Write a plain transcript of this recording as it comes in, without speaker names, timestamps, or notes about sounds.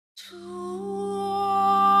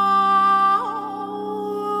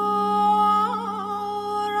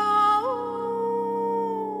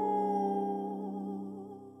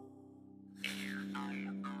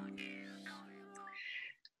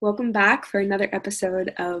Welcome back for another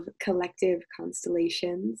episode of Collective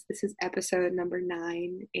Constellations. This is episode number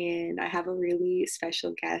 9, and I have a really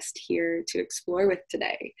special guest here to explore with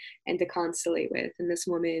today and to constellate with. And this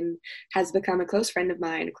woman has become a close friend of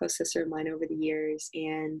mine, a close sister of mine over the years,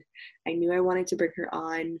 and I knew I wanted to bring her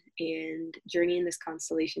on and journey in this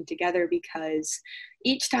constellation together because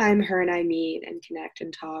each time her and I meet and connect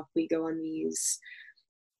and talk, we go on these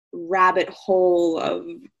rabbit hole of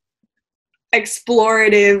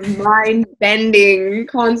explorative, mind-bending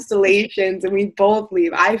constellations, and I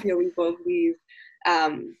feel we both leave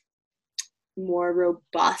more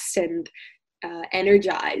robust and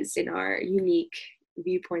energized in our unique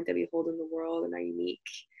viewpoint that we hold in the world and our unique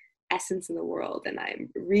essence in the world. And I'm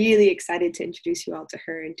really excited to introduce you all to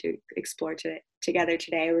her and to explore together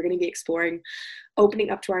today. We're going to be exploring opening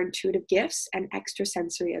up to our intuitive gifts and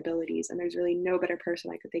extrasensory abilities. And there's really no better person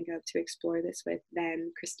I could think of to explore this with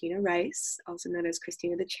than Christina Rice, also known as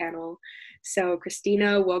Christina the Channel. So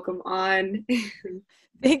Christina, welcome on.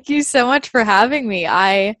 Thank you so much for having me.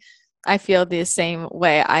 I feel the same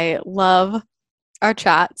way. I love our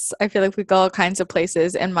chats. I feel like we go all kinds of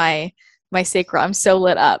places, and my sacral, I'm so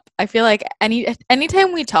lit up. I feel like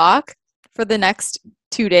anytime we talk for the next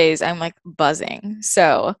 2 days, I'm like buzzing.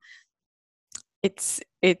 So it's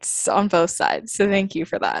on both sides. So thank you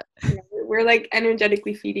for that. Yeah, we're like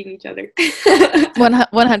energetically feeding each other.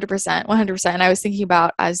 100%. And I was thinking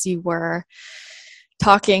about, as you were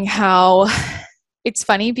talking, how it's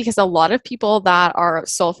funny because a lot of people that are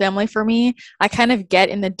soul family for me, I kind of get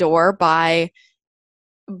in the door by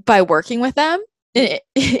working with them.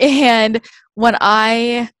 And when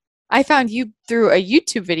I found you through a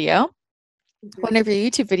YouTube video, one of your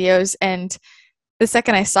YouTube videos, and the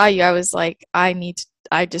second I saw you, I was like, I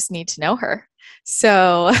just need to know her.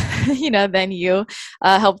 So, then you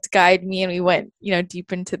helped guide me, and we went,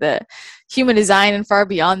 deep into the human design and far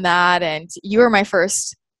beyond that. And you were my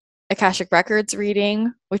first Akashic Records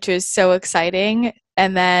reading, which was so exciting.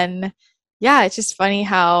 And then, yeah, it's just funny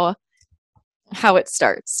how it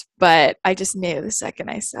starts, but I just knew the second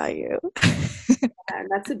I saw you. And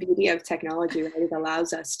that's the beauty of technology, right? It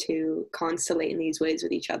allows us to constellate in these ways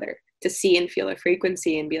with each other, to see and feel a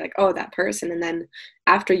frequency and be like, oh, that person. And then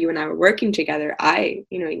after you and I were working together,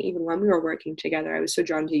 even when we were working together, I was so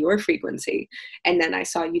drawn to your frequency. And then I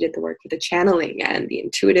saw you did the work with the channeling and the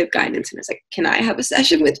intuitive guidance. And I was like, can I have a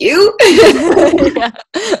session with you?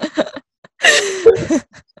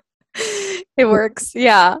 It works.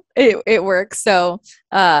 Yeah, it works. So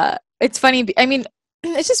it's funny. I mean,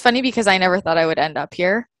 it's just funny because I never thought I would end up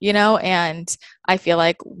here, and I feel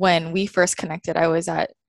like when we first connected, I was a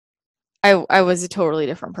totally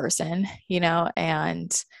different person,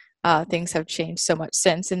 and things have changed so much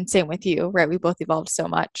since, and same with you, right? We both evolved so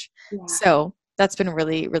much. Yeah. So that's been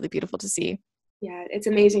really, really beautiful to see. Yeah, it's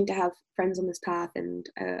amazing to have friends on this path and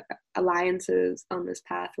alliances on this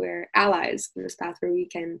path, allies on this path where we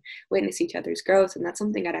can witness each other's growth. And that's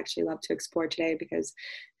something I'd actually love to explore today, because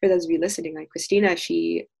for those of you listening, like Christina,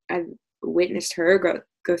 I've witnessed her go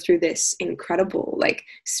through this incredible, like,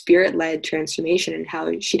 spirit-led transformation in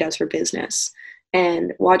how she does her business.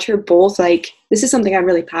 And watch her both, like, this is something I'm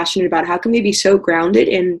really passionate about. How can we be so grounded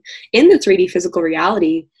in the 3D physical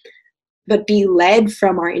reality, but be led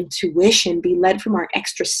from our intuition, be led from our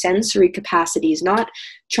extrasensory capacities, not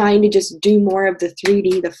trying to just do more of the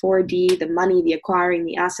 3D, the 4D, the money, the acquiring,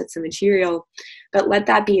 the assets, the material, but let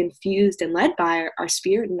that be infused and led by our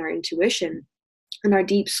spirit and our intuition and our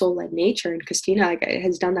deep soul-led nature. And Christina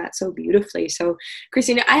has done that so beautifully. So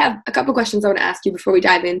Christina, I have a couple questions I want to ask you before we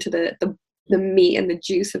dive into the meat and the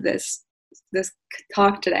juice of this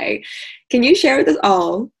talk today. Can you share with us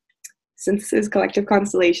all, since this is Collective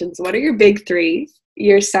Constellations, what are your big 3?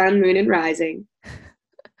 Your sun, moon, and rising.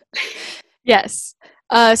 Yes.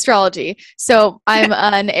 Astrology. So I'm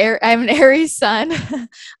an Aries sun.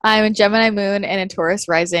 I'm a Gemini moon and a Taurus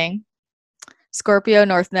rising. Scorpio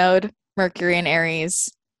North Node, Mercury in Aries.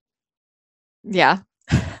 Yeah.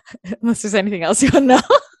 Unless there's anything else you want to know.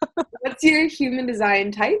 What's your human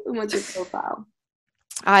design type and what's your profile?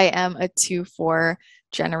 I am a 2/4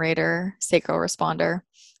 generator, sacral responder.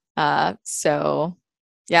 So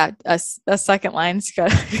yeah, us second lines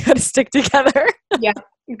gotta stick together. Yeah,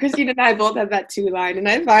 Christina and I both have that 2 line, and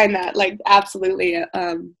I find that, like, absolutely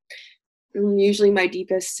usually my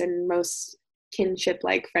deepest and most kinship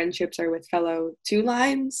like friendships are with fellow 2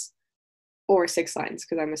 lines or 6 lines,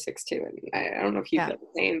 because I'm a 6'2", and I don't know if you Yeah. feel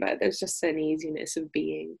the same, but there's just an easiness of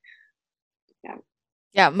being. Yeah.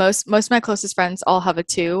 Yeah, most of my closest friends all have a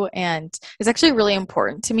 2, and it's actually really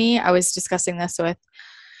important to me. I was discussing this with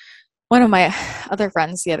one of my other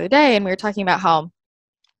friends the other day, and we were talking about how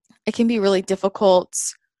it can be really difficult.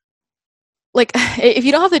 Like, if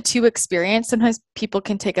you don't have the 2 experience, sometimes people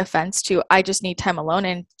can take offense to, I just need time alone,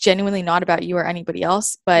 and genuinely not about you or anybody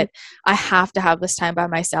else, but I have to have this time by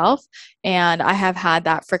myself. And I have had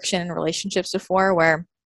that friction in relationships before where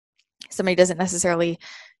somebody doesn't necessarily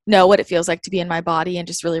know what it feels like to be in my body and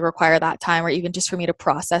just really require that time, or even just for me to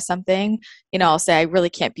process something. I'll say I really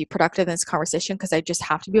can't be productive in this conversation because I just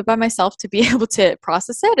have to be by myself to be able to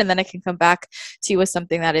process it, and then I can come back to you with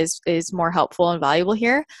something that is more helpful and valuable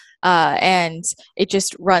here. And it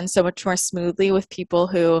just runs so much more smoothly with people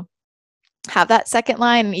who have that second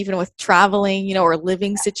line. And even with traveling, or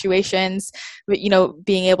living situations, but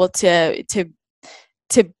being able to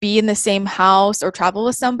be in the same house or travel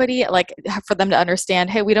with somebody, like, for them to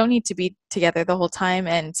understand, hey, we don't need to be together the whole time.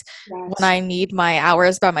 And when I need my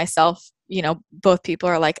hours by myself, both people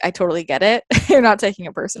are like, I totally get it. You're not taking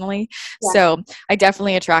it personally. Yeah. So I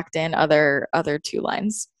definitely attract in other 2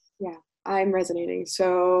 lines. Yeah. I'm resonating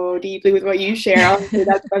so deeply with what you share. Honestly,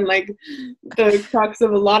 that's been like the crux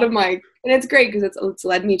of a lot of my, and it's great because it's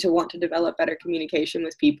led me to want to develop better communication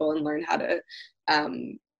with people and learn how to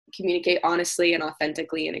communicate honestly and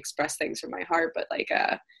authentically and express things from my heart. But like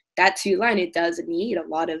that 2 line, it does need a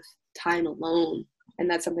lot of time alone, and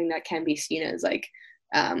that's something that can be seen as like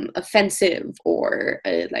offensive or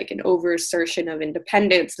like an over assertion of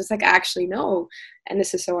independence. It's like, actually no, and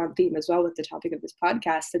this is so on theme as well with the topic of this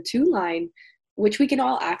podcast, the 2 line, which we can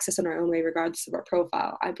all access in our own way regardless of our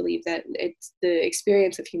profile. I believe that it's the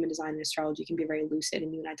experience of human design and astrology can be very lucid,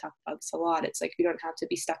 and you and I talk about this a lot. It's like we don't have to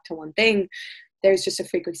be stuck to one thing. There's just a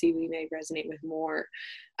frequency we may resonate with more.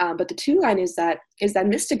 But the 2 line is that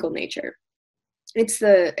mystical nature. It's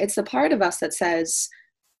the part of us that says,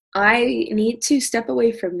 I need to step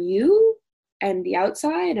away from you and the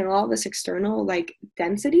outside and all this external like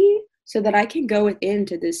density so that I can go within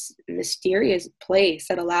to this mysterious place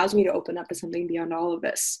that allows me to open up to something beyond all of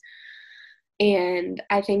this. And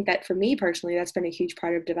I think that for me personally, that's been a huge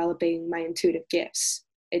part of developing my intuitive gifts.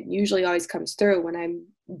 It usually always comes through when I'm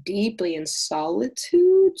deeply in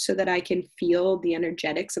solitude so that I can feel the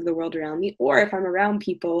energetics of the world around me, or if I'm around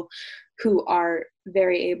people who are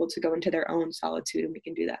very able to go into their own solitude and we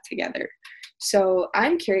can do that together. So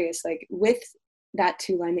I'm curious, like with that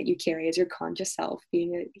 2 line that you carry as your conscious self,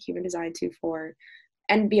 being a human design 2/4,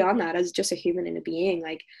 and beyond that as just a human and a being,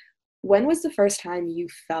 like when was the first time you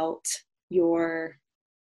felt your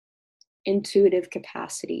intuitive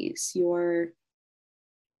capacities,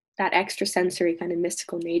 that extrasensory kind of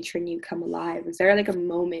mystical nature in you come alive? Is there like a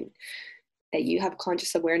moment that you have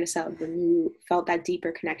conscious awareness of when you felt that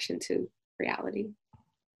deeper connection to reality?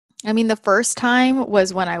 I mean, the first time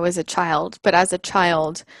was when I was a child, but as a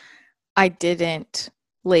child, I didn't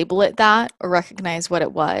label it that or recognize what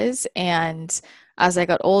it was. And as I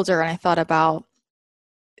got older and I thought about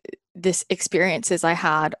this experiences I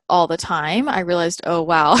had all the time, I realized, oh,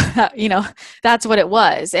 wow, that's what it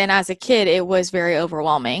was. And as a kid, it was very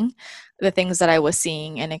overwhelming, the things that I was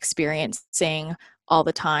seeing and experiencing all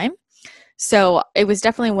the time. So it was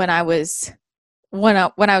definitely when I was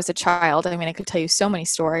a child. I mean, I could tell you so many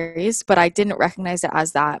stories, but I didn't recognize it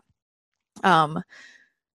as that.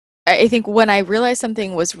 I think when I realized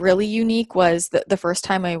something was really unique was the first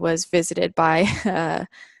time I was visited by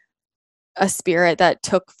a spirit that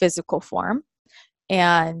took physical form,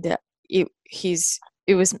 and it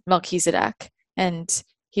was Melchizedek, and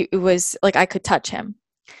it was like I could touch him,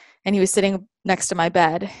 and he was sitting next to my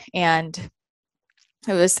bed, and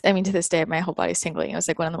it was, I mean, to this day, my whole body's tingling. It was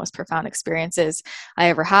like one of the most profound experiences I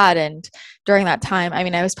ever had. And during that time, I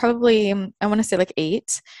mean, I was probably, I want to say like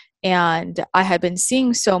 8, and I had been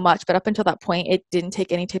seeing so much, but up until that point, it didn't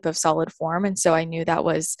take any type of solid form. And so I knew that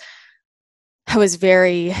was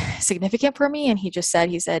very significant for me. And he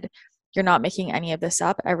said, you're not making any of this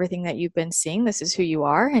up. Everything that you've been seeing, this is who you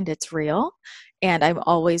are, and it's real. And I'm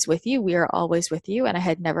always with you. We are always with you. And I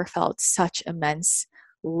had never felt such immense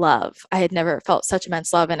love. I had never felt such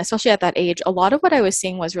immense love. And especially at that age, a lot of what I was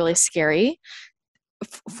seeing was really scary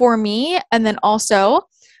for me. And then also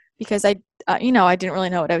because I didn't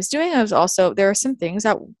really know what I was doing. I was also, there were some things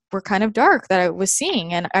that were kind of dark that I was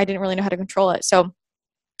seeing, and I didn't really know how to control it. So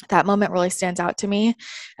that moment really stands out to me.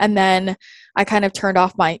 And then I kind of turned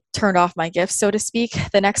off my gifts, so to speak.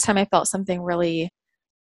 The next time I felt something really,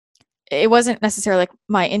 it wasn't necessarily like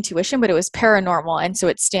my intuition, but it was paranormal. And so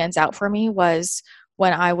it stands out for me was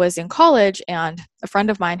when I was in college, and a friend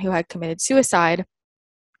of mine who had committed suicide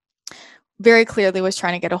very clearly was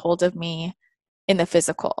trying to get a hold of me in the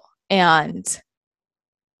physical. And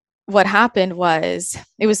what happened was,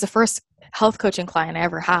 it was the first health coaching client I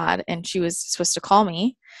ever had, and she was supposed to call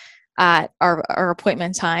me at our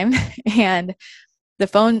appointment time, and the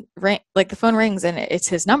phone rings and it's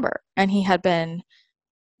his number, and he had been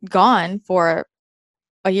gone for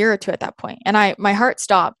a year or two at that point. And my heart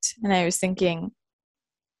stopped, and I was thinking,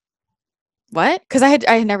 what? Because I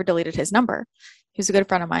had never deleted his number. He was a good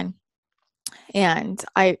friend of mine, and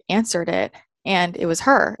I answered it, and it was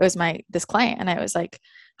her. It was this client, and I was like,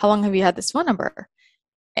 "How long have you had this phone number?"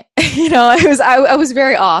 I was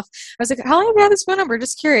very off. I was like, "How long have you had this phone number?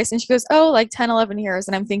 Just curious." And she goes, "Oh, like 10, 11 years."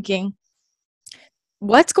 And I'm thinking,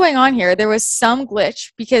 what's going on here? There was some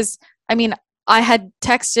glitch, because I had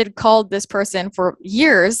called this person for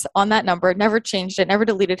years on that number, never changed it, never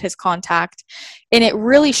deleted his contact. And it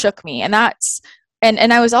really shook me. And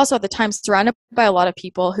and I was also at the time surrounded by a lot of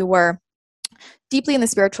people who were deeply in the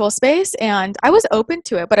spiritual space, and I was open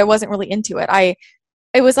to it, but I wasn't really into it.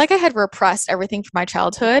 It was like I had repressed everything from my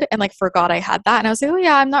childhood and like forgot I had that. And I was like, oh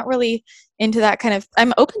yeah, I'm not really into that kind of,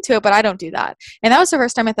 I'm open to it, but I don't do that. And that was the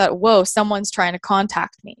first time I thought, whoa, someone's trying to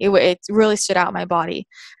contact me. It really stood out in my body.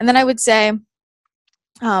 And then I would say,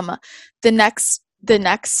 the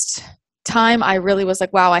next time I really was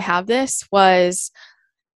like, wow, I have this, was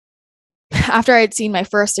after I had seen my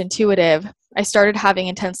first intuitive. I started having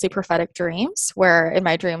intensely prophetic dreams, where in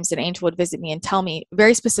my dreams an angel would visit me and tell me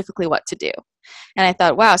very specifically what to do. And I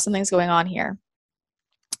thought, wow, something's going on here.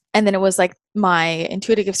 And then it was like my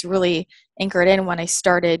intuitive gifts really anchored in when I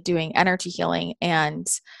started doing energy healing. And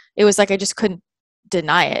it was like I just couldn't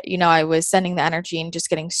deny it. I was sending the energy and just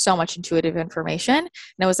getting so much intuitive information. And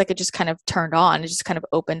it was like it just kind of turned on. It just kind of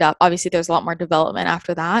opened up. Obviously, there's a lot more development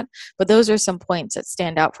after that. But those are some points that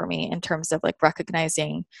stand out for me in terms of like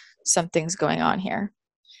recognizing something's going on here.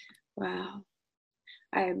 Wow.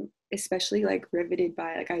 I'm especially like riveted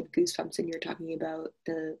by, like, I had goosebumps when you're talking about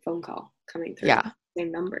the phone call coming through. Yeah. The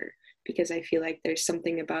same number, because I feel like there's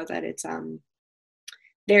something about that.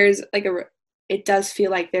 There's like it does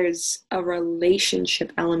feel like there's a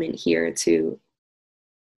relationship element here to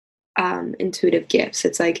intuitive gifts.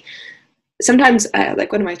 It's like sometimes,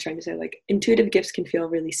 like, what am I trying to say? Like, intuitive gifts can feel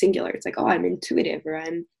really singular. It's like, oh, I'm intuitive, or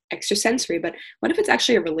I'm extrasensory. But what if it's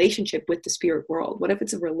actually a relationship with the spirit world? What if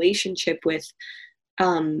it's a relationship with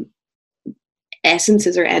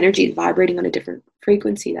essences or energies vibrating on a different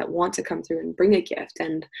frequency that want to come through and bring a gift?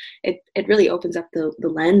 And it really opens up the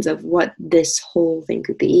lens of what this whole thing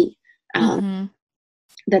could be.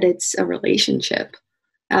 That it's a relationship.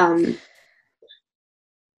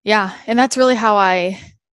 Yeah. And that's really how I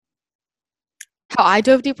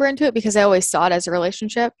dove deeper into it, because I always saw it as a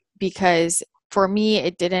relationship. Because for me,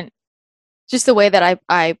 it didn't, just the way that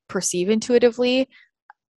I perceive intuitively,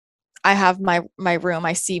 I have my room,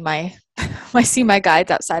 I see my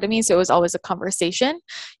guides outside of me. So it was always a conversation,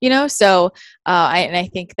 so I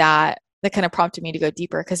think that kind of prompted me to go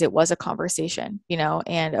deeper, because it was a conversation,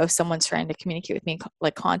 and someone's trying to communicate with me,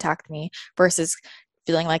 like contact me, versus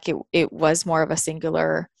feeling like it was more of a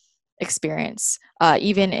singular experience,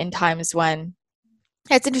 even in times when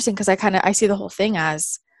it's interesting, because I see the whole thing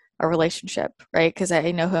as a relationship, right? Because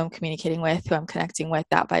I know who I'm communicating with, who I'm connecting with,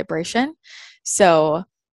 that vibration. So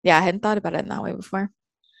yeah, I hadn't thought about it in that way before.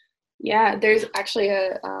 Yeah, there's actually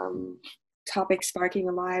a topic sparking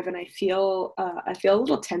alive, and I feel a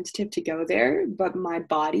little tentative to go there, but my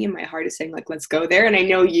body and my heart is saying, like, let's go there. And I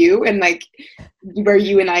know you, and like where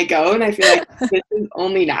you and I go, and I feel like this is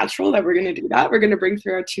only natural that we're going to do that. We're going to bring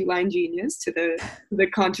through our two-line genius to the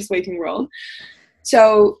conscious waking world.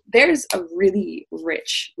 So there's a really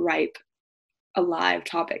rich, ripe, alive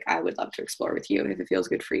topic I would love to explore with you, if it feels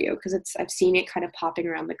good for you, because I've seen it kind of popping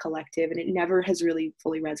around the collective, and it never has really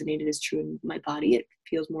fully resonated as true in my body. It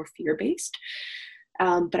feels more fear-based.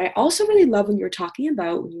 But I also really love when you were talking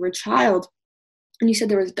about when you were a child, and you said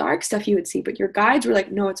there was dark stuff you would see, but your guides were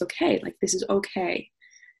like, no, it's okay. Like, this is okay.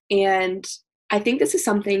 And I think this is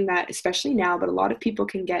something that, especially now, but a lot of people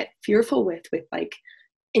can get fearful with like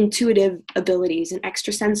intuitive abilities and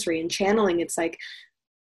extrasensory and channeling. It's like,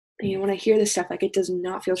 when I hear this stuff, like, it does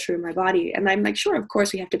not feel true in my body. And I'm like, sure, of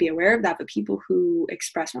course we have to be aware of that, but people who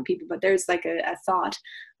express, not people, but there's like a thought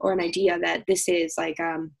or an idea that this is like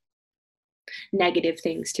negative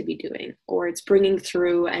things to be doing, or it's bringing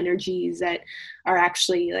through energies that are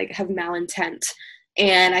actually like have malintent.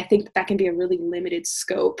 And I think that can be a really limited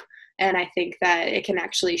scope. And I think that it can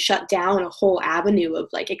actually shut down a whole avenue of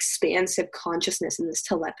like expansive consciousness and this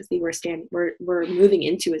telepathy we're moving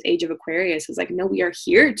into as Age of Aquarius. Is like, no, we are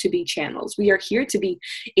here to be channels. We are here to be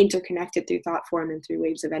interconnected through thought form and through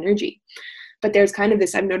waves of energy. But there's kind of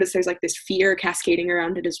this, I've noticed there's like this fear cascading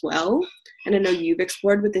around it as well. And I know you've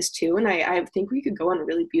explored with this too. And I think we could go on a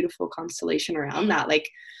really beautiful constellation around that. Like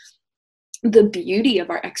the beauty of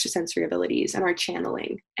our extrasensory abilities and our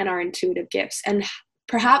channeling and our intuitive gifts. And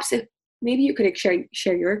perhaps if maybe you could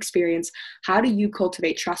share your experience, how do you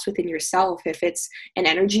cultivate trust within yourself if it's an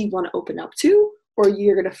energy you want to open up to, or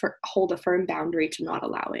you're going to hold a firm boundary to not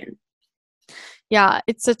allow in? Yeah,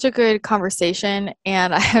 it's such a good conversation,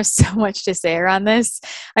 and I have so much to say around this.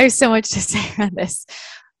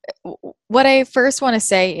 What I first want to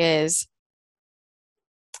say is,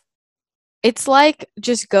 it's like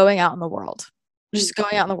just going out in the world.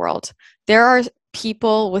 There are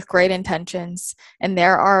people with great intentions, and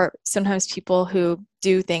there are sometimes people who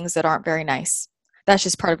do things that aren't very nice. That's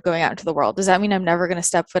just part of going out into the world. Does that mean I'm never going to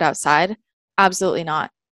step foot outside? Absolutely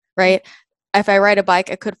not, right? If I ride a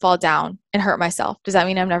bike, I could fall down and hurt myself. Does that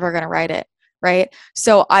mean I'm never going to ride it? Right?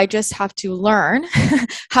 So I just have to learn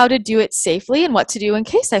how to do it safely and what to do in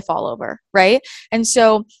case I fall over. Right? And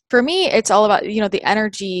so for me, it's all about, the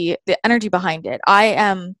energy behind it.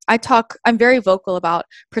 I'm very vocal about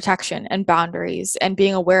protection and boundaries and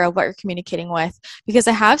being aware of what you're communicating with, because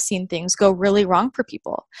I have seen things go really wrong for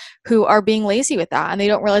people who are being lazy with that and they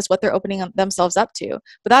don't realize what they're opening themselves up to.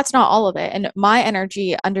 But that's not all of it. And my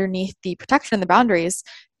energy underneath the protection and the boundaries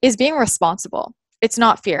is being responsible. It's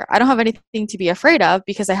not fear. I don't have anything to be afraid of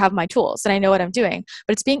because I have my tools and I know what I'm doing,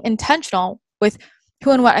 but it's being intentional with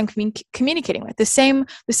who and what I'm communicating with. The same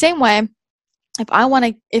way, if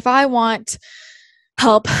I want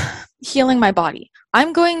help healing my body,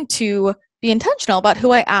 I'm going to be intentional about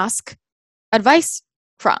who I ask advice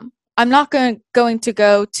from. I'm not going to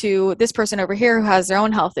go to this person over here who has their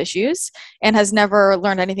own health issues and has never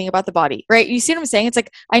learned anything about the body, right? You see what I'm saying? It's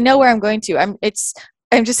like, I know where I'm going to.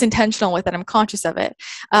 I'm just intentional with it. I'm conscious of it.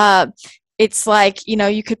 It's like,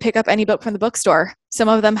 you could pick up any book from the bookstore. Some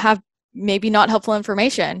of them have maybe not helpful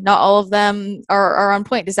information. Not all of them are on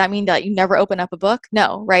point. Does that mean that you never open up a book?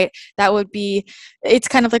 No, right? It's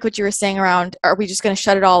kind of like what you were saying around, are we just going to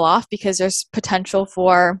shut it all off because there's potential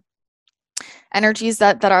for energies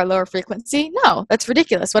that are lower frequency? No, that's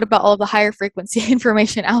ridiculous. What about all of the higher frequency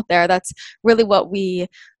information out there? That's really what we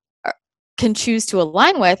can choose to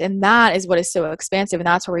align with, and that is what is so expansive, and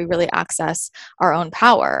that's where we really access our own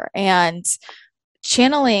power. And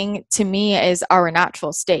channeling to me is our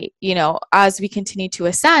natural state. As we continue to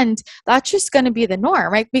ascend, that's just going to be the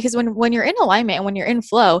norm, right? Because when you're in alignment and when you're in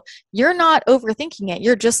flow, you're not overthinking it,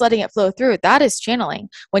 you're just letting it flow through. That is channeling.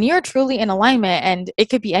 When you're truly in alignment, and it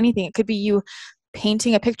could be anything, it could be you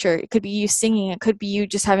painting a picture, it could be you singing, it could be you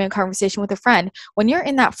just having a conversation with a friend. When you're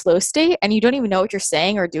in that flow state and you don't even know what you're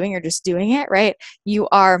saying or doing, you're just doing it, right? You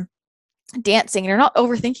are dancing and you're not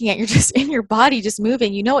overthinking it, you're just in your body, just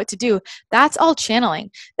moving, you know what to do. That's all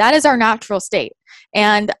channeling. That is our natural state.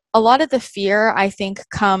 And a lot of the fear, I think,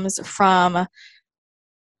 comes from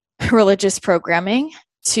religious programming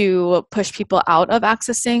to push people out of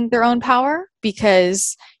accessing their own power,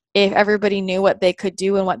 because if everybody knew what they could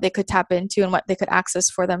do and what they could tap into and what they could access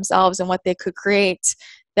for themselves and what they could create,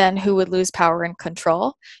 then who would lose power and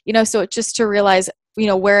control? So it's just to realize,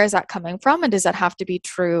 where is that coming from? And does that have to be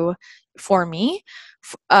true for me?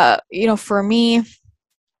 For me,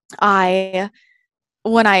 as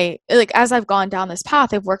I've gone down this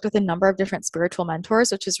path, I've worked with a number of different spiritual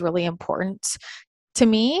mentors, which is really important to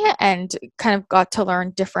me, and kind of got to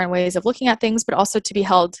learn different ways of looking at things, but also to be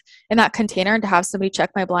held in that container and to have somebody check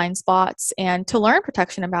my blind spots and to learn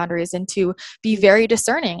protection and boundaries and to be very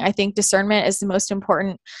discerning. I think discernment is the most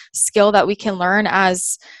important skill that we can learn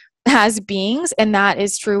as beings, and that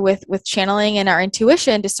is true with channeling and our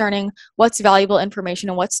intuition, discerning what's valuable information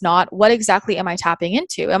and what's not. What exactly am I tapping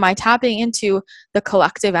into? Am I tapping into the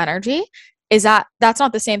collective energy? That's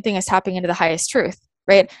not the same thing as tapping into the highest truth,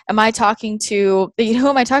 right? Am I talking to, who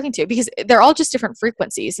am I talking to? Because they're all just different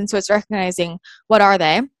frequencies. And so it's recognizing, what are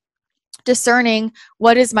they? Discerning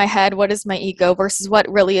what is my head, what is my ego versus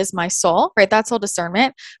what really is my soul, right? That's all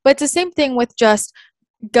discernment. But it's the same thing with just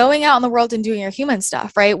going out in the world and doing your human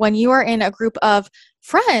stuff, right? When you are in a group of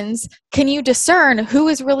friends, can you discern who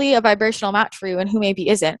is really a vibrational match for you and who maybe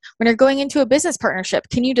isn't? When you're going into a business partnership,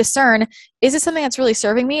 can you discern, is this something that's really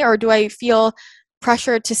serving me, or do I feel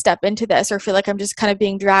pressure to step into this or feel like I'm just kind of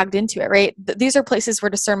being dragged into it, right? These are places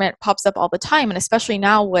where discernment pops up all the time. And especially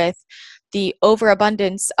now with the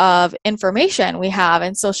overabundance of information we have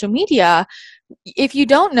in social media, if you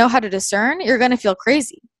don't know how to discern, you're going to feel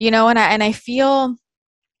crazy. and I feel,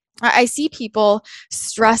 I see people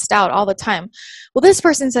stressed out all the time. Well, this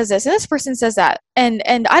person says this and this person says that. And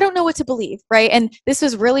I don't know what to believe, right? And this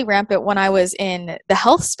was really rampant when I was in the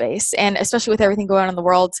health space, and especially with everything going on in the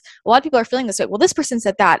world, a lot of people are feeling this way. Well, this person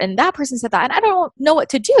said that and that person said that, and I don't know what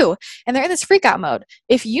to do. And they're in this freak out mode.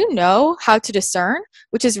 If you know how to discern,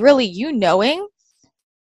 which is really you knowing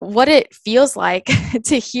what it feels like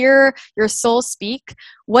to hear your soul speak,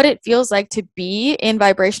 what it feels like to be in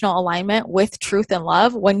vibrational alignment with truth and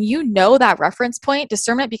love. When you know that reference point,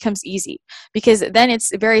 discernment becomes easy, because then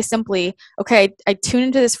it's very simply, okay, I tune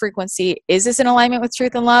into this frequency. Is this in alignment with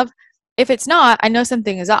truth and love? If it's not, I know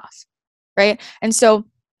something is off, right? And so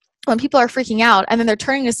when people are freaking out and then they're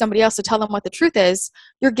turning to somebody else to tell them what the truth is,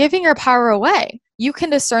 you're giving your power away. You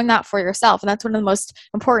can discern that for yourself. And that's one of the most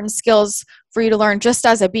important skills for you to learn just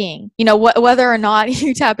as a being, whether or not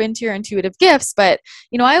you tap into your intuitive gifts. But,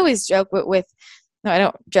 I always joke with no, I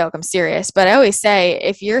don't joke, I'm serious, but I always say,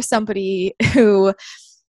 if you're somebody who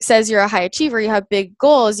says you're a high achiever, you have big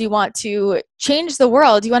goals, you want to change the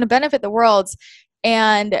world, you want to benefit the world,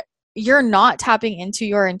 and you're not tapping into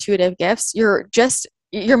your intuitive gifts, you're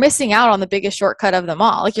missing out on the biggest shortcut of them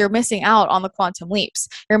all. Like, you're missing out on the quantum leaps.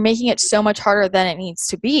 You're making it so much harder than it needs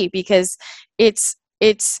to be, because it's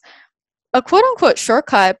a quote unquote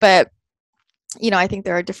shortcut, but I think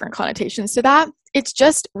there are different connotations to that. It's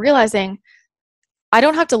just realizing I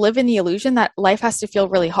don't have to live in the illusion that life has to feel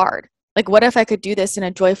really hard. Like, what if I could do this in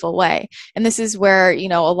a joyful way? And this is where, a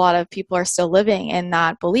lot of people are still living in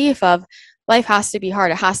that belief of life has to be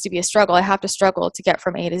hard. It has to be a struggle. I have to struggle to get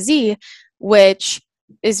from A to Z, which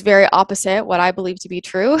is very opposite what I believe to be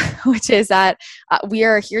true, which is that we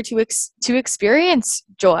are here to experience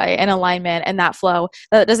joy and alignment and that flow.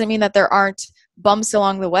 That doesn't mean that there aren't bumps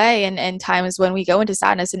along the way and times when we go into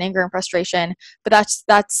sadness and anger and frustration, but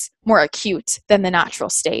that's more acute than the natural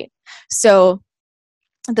state. So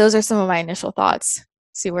those are some of my initial thoughts.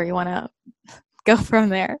 See where you want to go from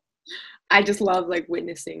there. I just love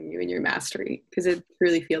witnessing you in your mastery, because it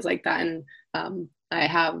really feels like that. And I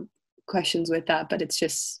have questions with that, but it's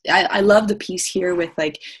just, I love the piece here with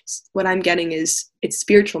what I'm getting is it's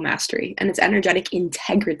spiritual mastery and it's energetic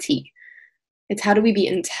integrity. It's how do we be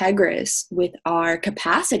integrous with our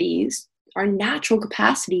capacities, our natural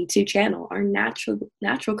capacity to channel, our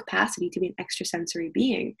natural capacity to be an extrasensory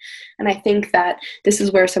being. And I think that this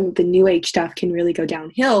is where some of the new age stuff can really go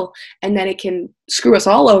downhill, and then it can screw us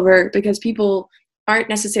all over because people aren't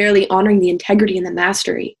necessarily honoring the integrity and the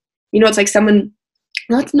mastery. It's like someone,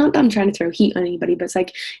 not that I'm trying to throw heat on anybody, but it's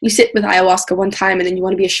like you sit with ayahuasca one time and then you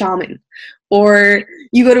want to be a shaman, or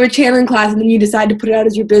you go to a channeling class and then you decide to put it out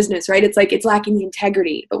as your business, right? It's like it's lacking the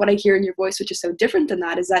integrity. But what I hear in your voice, which is so different than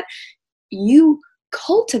that, is that you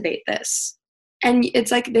cultivate this, and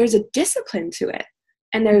it's like there's a discipline to it,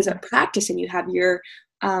 and there's a practice, and you have your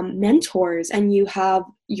mentors and you have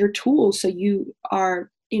your tools, so you are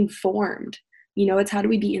informed. It's how do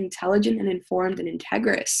we be intelligent and informed and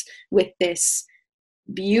integrous with this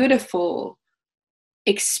beautiful,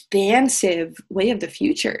 expansive way of the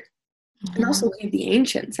future, and also way of the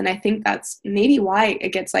ancients. And I think that's maybe why it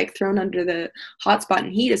gets thrown under the hotspot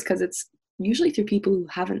and heat, is because it's usually through people who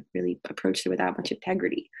haven't really approached it without much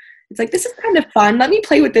integrity. It's like, this is kind of fun. Let me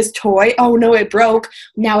play with this toy. Oh no, it broke.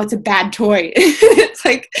 Now it's a bad toy. It's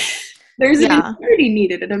like there's an integrity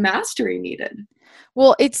needed and a mastery needed.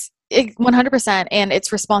 Well, it's 100%, and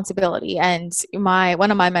it's responsibility. And one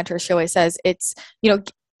of my mentors, she always says, it's,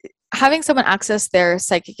 having someone access their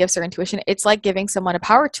psychic gifts or intuition, it's like giving someone a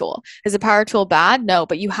power tool. Is a power tool bad? No,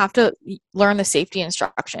 but you have to learn the safety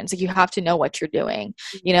instructions. You have to know what you're doing,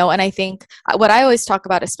 and I think what I always talk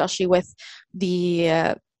about, especially with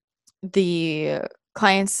the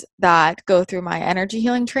clients that go through my energy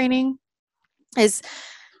healing training, is,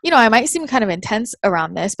 I might seem kind of intense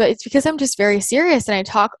around this, but it's because I'm just very serious, and I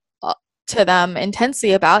talk to them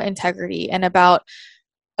intensely about integrity and about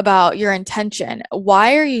your intention.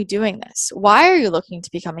 Why are you doing this? Why are you looking to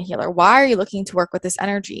become a healer? Why are you looking to work with this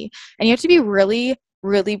energy? And you have to be really,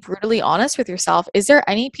 really brutally honest with yourself. Is there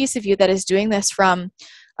any piece of you that is doing this from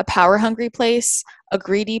a power hungry place, a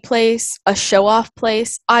greedy place, a show off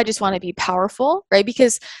place? I just want to be powerful, right?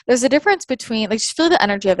 Because there's a difference between, just feel the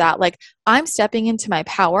energy of that. I'm stepping into my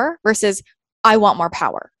power versus I want more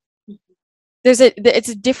power. It's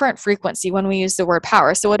a different frequency when we use the word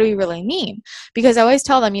power. So what do we really mean? Because I always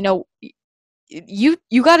tell them, you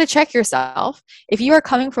got to check yourself. If you are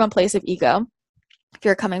coming from a place of ego, if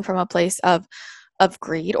you're coming from a place of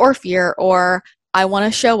greed or fear, or I want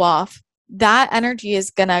to show off, that energy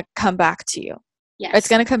is going to come back to you. It's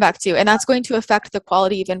going to come back to you, and that's going to affect the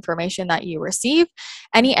quality of information that you receive.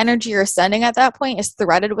 Any energy you're sending at that point is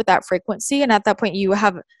threaded with that frequency. And at that point you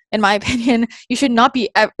have, in my opinion, you should not be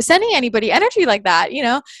sending anybody energy like that, you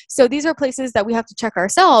know? So these are places that we have to check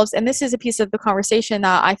ourselves. And this is a piece of the conversation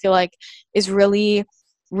that I feel like is really,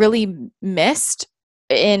 really missed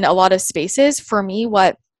in a lot of spaces. For me,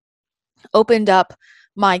 what opened up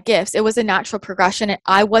my gifts, it was a natural progression. And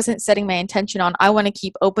I wasn't setting my intention on, I want to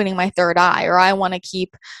keep opening my third eye, or I want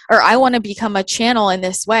to become a channel in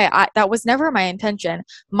this way. That was never my intention.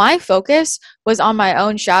 My focus was on my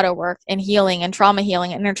own shadow work and healing and trauma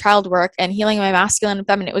healing and inner child work and healing my masculine and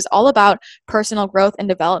feminine. It was all about personal growth and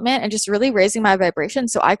development and just really raising my vibration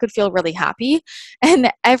so I could feel really happy,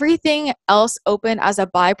 and everything else opened as a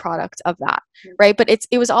byproduct of that, right? But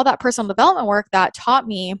it was all that personal development work that taught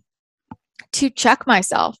me to check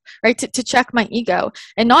myself, right? To check my ego.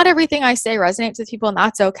 And not everything I say resonates with people, and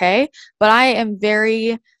that's okay. But I am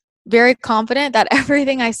very, very confident that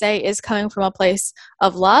everything I say is coming from a place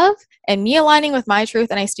of love and me aligning with my truth.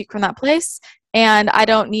 And I speak from that place. And I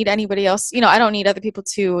don't need anybody else, I don't need other people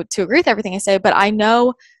to agree with everything I say, but I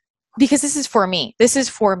know, because this is for me. This is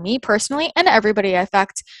for me personally and everybody I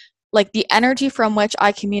affect. Like, the energy from which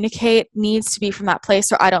I communicate needs to be from that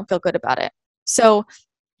place, or I don't feel good about it. So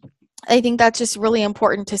I think that's just really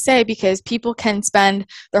important to say, because people can spend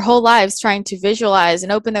their whole lives trying to visualize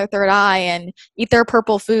and open their third eye and eat their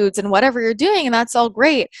purple foods and whatever you're doing, and that's all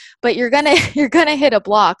great, but you're gonna hit a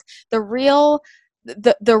block. The real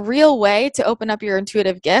way to open up your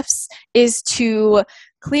intuitive gifts is to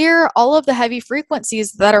clear all of the heavy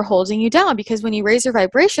frequencies that are holding you down, because when you raise your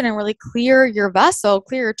vibration and really clear your vessel,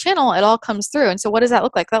 clear your channel, it all comes through. And so what does that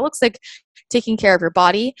look like? That looks like taking care of your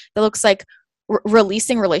body. That looks like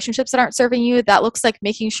releasing relationships that aren't serving you. That looks like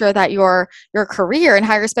making sure that your career and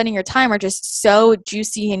how you're spending your time are just so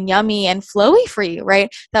juicy and yummy and flowy for you, right?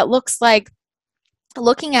 That looks like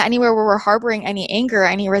looking at anywhere where we're harboring any anger,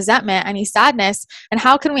 any resentment, any sadness, and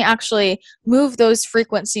how can we actually move those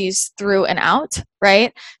frequencies through and out,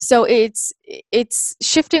 right? So it's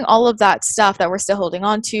shifting all of that stuff that we're still holding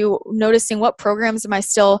on to, noticing what programs am I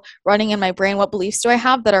still running in my brain, what beliefs do I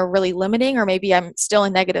have that are really limiting, or maybe I'm still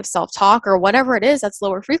in negative self-talk, or whatever it is that's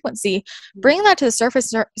lower frequency, bringing that to the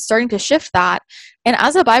surface, starting to shift that. And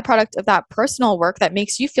as a byproduct of that personal work that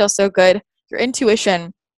makes you feel so good, your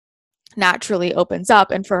intuition naturally opens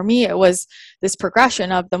up. And for me, it was this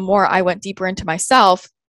progression of, the more I went deeper into myself,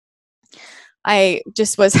 I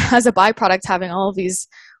just was, as a byproduct, having all of these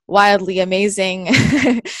wildly amazing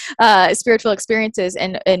spiritual experiences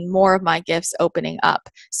and more of my gifts opening up.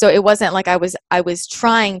 So it wasn't like I was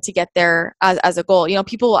trying to get there as a goal.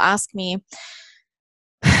 People ask me,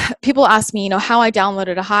 how I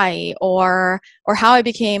downloaded a high, or how I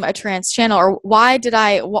became a trance channel, or why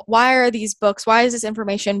are these books, why is this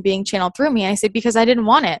information being channeled through me? I said, because I didn't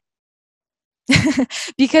want it.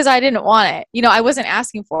 Because I didn't want it. I wasn't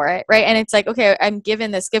asking for it, right? And it's like, okay, I'm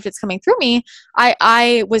given this gift, it's coming through me.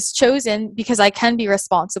 I was chosen because I can be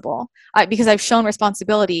responsible, because I've shown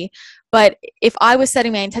responsibility. But if I was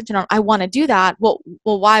setting my intention on, I want to do that, well,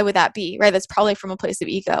 why would that be, right? That's probably from a place of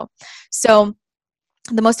ego. So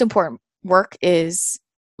the most important work is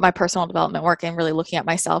my personal development work, and really looking at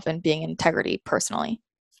myself and being in integrity personally.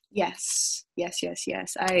 Yes.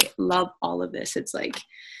 I love all of this. It's like,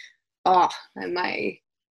 and my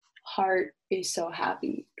heart is so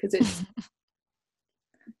happy, because it's,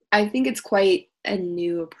 I think it's quite a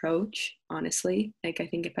new approach, honestly. Like, I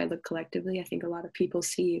think if I look collectively, I think a lot of people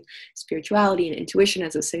see spirituality and intuition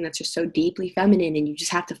as this thing that's just so deeply feminine and you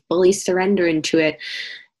just have to fully surrender into it.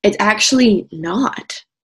 It's actually not.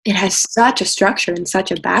 It has such a structure and such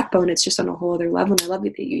a backbone. It's just on a whole other level. And I love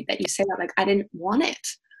it that you say that. Like, I didn't want it.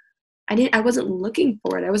 I wasn't looking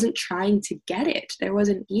for it. I wasn't trying to get it. There was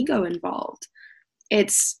an ego involved.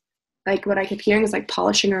 It's like, what I kept hearing is like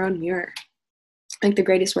polishing our own mirror. Like, the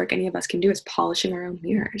greatest work any of us can do is polishing our own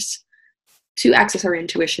mirrors to access our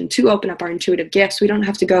intuition, to open up our intuitive gifts. We don't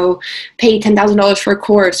have to go pay $10,000 for a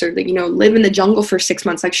course, or, live in the jungle for 6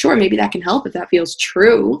 months. Like, sure, maybe that can help if that feels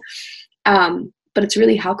true. But it's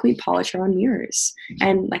really, how can we polish our own mirrors?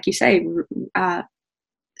 And like you say,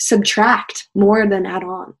 subtract more than add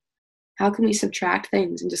on. How can we subtract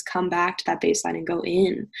things and just come back to that baseline and go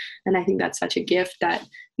in? And I think that's such a gift that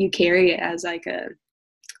you carry as like a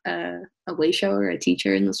way shower, a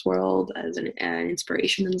teacher in this world, as an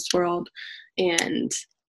inspiration in this world. And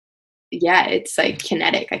yeah, it's like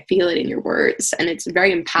kinetic. I feel it in your words, and it's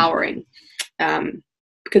very empowering,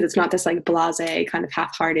 because it's not this like blasé kind of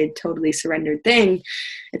half-hearted, totally surrendered thing.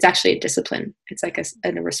 It's actually a discipline. It's like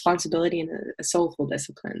a responsibility and a soulful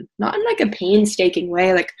discipline, not in like a painstaking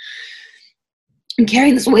way. Like, I'm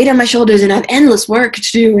carrying this weight on my shoulders and I have endless work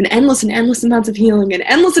to do and endless amounts of healing and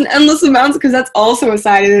endless amounts, because that's also a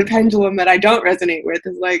side of the pendulum that I don't resonate with,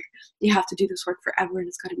 is like, you have to do this work forever and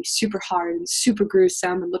it's got to be super hard and super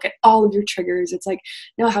gruesome and look at all of your triggers. It's like,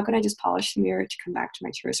 no, how can I just polish the mirror to come back to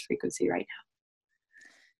my truest frequency right now?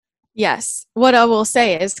 Yes. What I will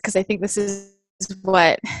say is, because I think this is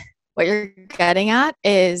what you're getting at,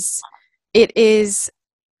 is it is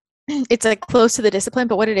it's like close to the discipline,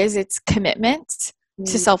 but what it is, it's commitment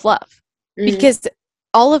to self-love. Because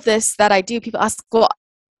all of this that I do, people ask, well,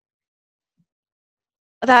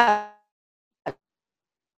 that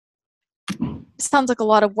sounds like a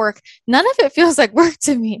lot of work. None of it feels like work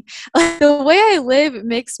to me. Like, the way I live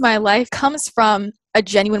makes my life comes from a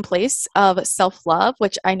genuine place of self-love,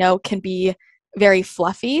 which I know can be very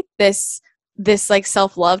fluffy, this like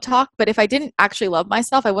self-love talk. But if I didn't actually love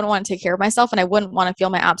myself, I wouldn't want to take care of myself and I wouldn't want to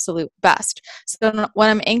feel my absolute best. So when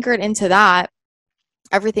I'm anchored into that,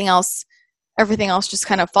 everything else just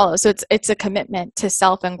kind of follows. So it's a commitment to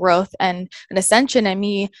self and growth and an ascension, and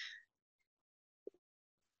me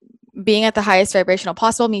being at the highest vibrational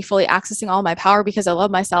possible, me fully accessing all my power because I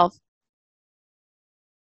love myself,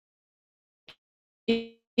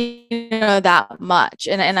 that much.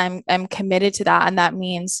 And I'm committed to that. And that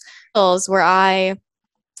means where I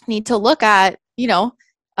need to look at,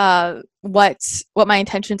 what my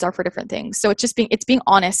intentions are for different things. So it's being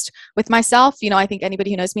honest with myself. I think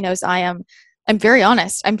anybody who knows me knows I'm very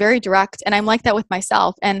honest. I'm very direct, and I'm like that with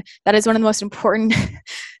myself. And that is one of the most important,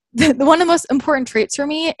 one of the most important traits for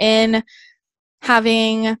me in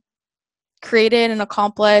having created and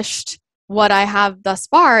accomplished what I have thus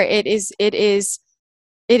far. It is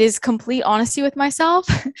complete honesty with myself,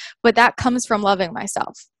 but that comes from loving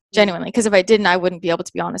myself genuinely. Because if I didn't, I wouldn't be able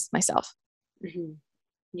to be honest with myself. Mm-hmm.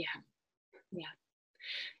 Yeah.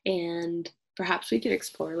 And perhaps we could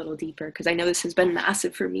explore a little deeper, because I know this has been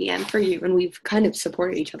massive for me and for you, and we've kind of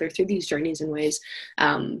supported each other through these journeys in ways,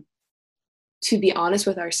 to be honest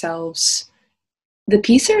with ourselves. The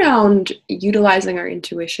piece around utilizing our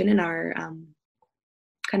intuition and our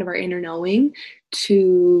kind of our inner knowing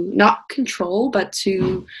to not control, but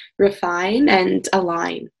to refine and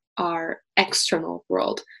align our external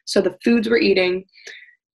world. So the foods we're eating,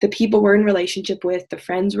 the people we're in relationship with, the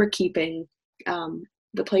friends we're keeping,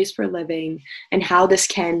 the place we're living, and how this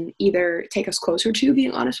can either take us closer to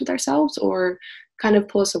being honest with ourselves or kind of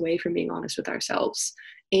pull us away from being honest with ourselves.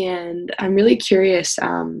 And I'm really curious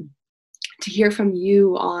to hear from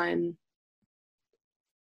you on,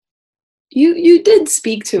 you did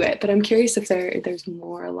speak to it, but I'm curious if there's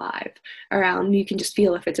more alive around. You can just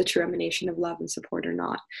feel if it's a true emanation of love and support or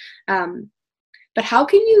not. But how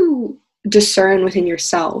can you discern within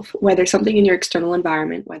yourself whether something in your external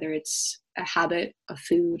environment, whether it's a habit, a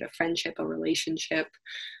food, a friendship, a relationship,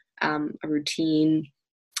 a routine,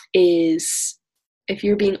 is, if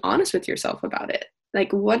you're being honest with yourself about it,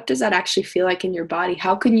 like, what does that actually feel like in your body?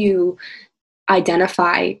 How can you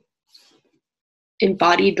identify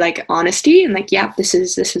embodied like honesty and like, yeah, this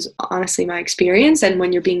is honestly my experience, and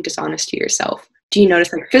when you're being dishonest to yourself? Do you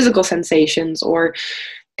notice like physical sensations, or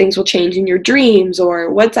things will change in your dreams,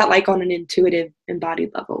 or what's that like on an intuitive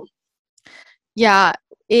embodied level? Yeah,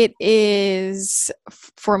 it is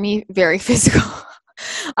for me very physical.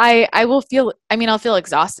 I'll feel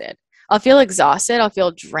exhausted. I'll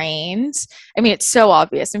feel drained. I mean, it's so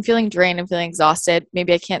obvious. I'm feeling drained. I'm feeling exhausted.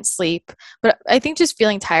 Maybe I can't sleep. But I think just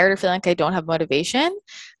feeling tired or feeling like I don't have motivation.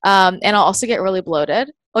 And I'll also get really bloated.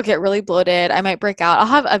 I might break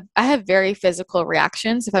out. I have very physical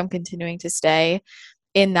reactions if I'm continuing to stay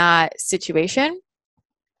in that situation.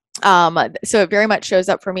 So it very much shows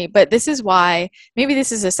up for me. But this is why, maybe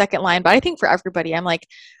this is a second line, but I think for everybody, I'm like,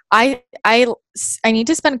 I need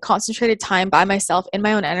to spend concentrated time by myself in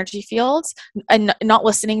my own energy fields and not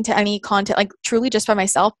listening to any content, like truly just by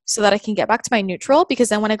myself, so that I can get back to my neutral. Because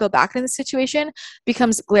then when I go back into the situation, it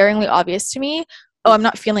becomes glaringly obvious to me, oh, I'm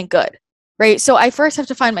not feeling good, right? So I first have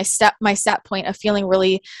to find my set point of feeling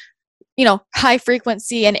really, high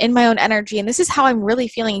frequency and in my own energy. And this is how I'm really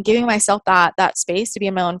feeling, and giving myself that space to be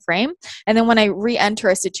in my own frame. And then when I re-enter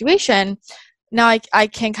a situation, now I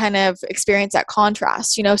can kind of experience that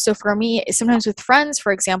contrast, So for me, sometimes with friends,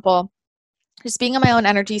 for example, just being in my own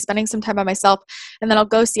energy, spending some time by myself, and then I'll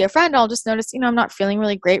go see a friend and I'll just notice, I'm not feeling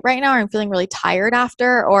really great right now, or I'm feeling really tired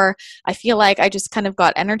after, or I feel like I just kind of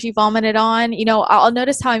got energy vomited on. I'll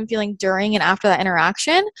notice how I'm feeling during and after that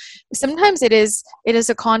interaction. Sometimes it is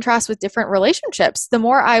a contrast with different relationships. The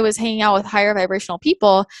more I was hanging out with higher vibrational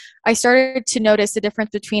people, I started to notice the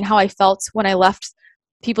difference between how I felt when I left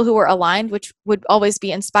people who were aligned, which would always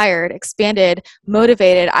be inspired, expanded,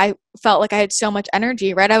 motivated. I felt like I had so much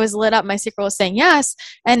energy, right? I was lit up. My sacral was saying yes.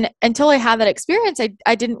 And until I had that experience,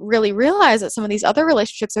 I didn't really realize that some of these other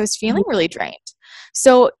relationships I was feeling really drained.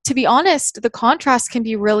 So to be honest, the contrast can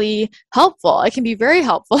be really helpful. It can be very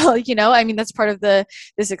helpful. I mean, that's part of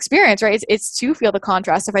this experience, right? It's to feel the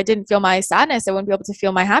contrast. If I didn't feel my sadness, I wouldn't be able to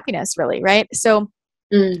feel my happiness, really, right? So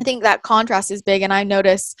I think that contrast is big. And I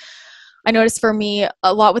notice for me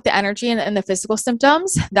a lot with the energy and the physical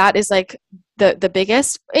symptoms, that is like the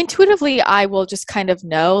biggest. Intuitively, I will just kind of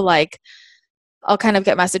know, like, I'll kind of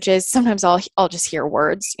get messages. Sometimes I'll just hear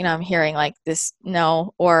words, I'm hearing like this,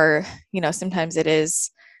 no, or, sometimes it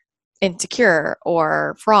is insecure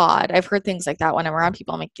or fraud. I've heard things like that when I'm around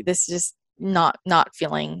people. I'm like, this is just not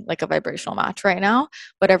feeling like a vibrational match right now,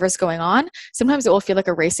 whatever's going on. Sometimes it will feel like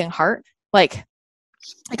a racing heart, like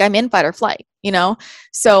I'm in fight or flight,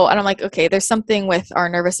 So, and I'm like, okay, there's something with our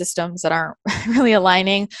nervous systems that aren't really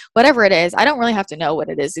aligning, whatever it is. I don't really have to know what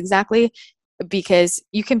it is exactly, because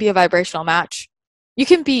you can be a vibrational match. You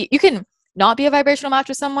can not be a vibrational match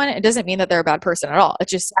with someone. It doesn't mean that they're a bad person at all. It's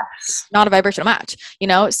just not a vibrational match,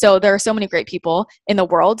 So there are so many great people in the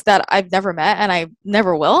world that I've never met and I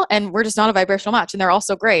never will. And we're just not a vibrational match, and they're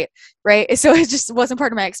also great. Right. So it just wasn't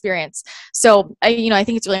part of my experience. So I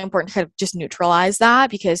think it's really important to kind of just neutralize that,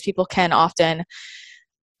 because people can often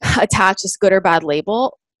attach this good or bad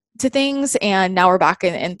label to things. And now we're back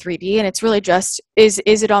in 3D, and it's really just, is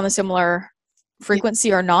it on the similar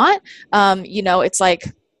frequency or not? It's like,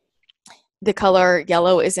 the color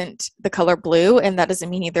yellow isn't the color blue, and that doesn't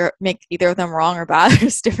mean make either of them wrong or bad.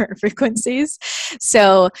 There's different frequencies.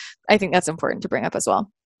 So I think that's important to bring up as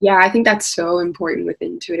well. Yeah, I think that's so important with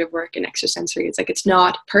intuitive work and extrasensory. It's like, it's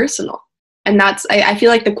not personal. And I feel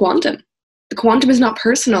like the quantum is not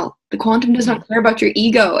personal. The quantum does not care about your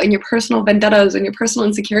ego and your personal vendettas and your personal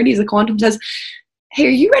insecurities. The quantum says, hey, are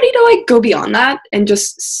you ready to like go beyond that and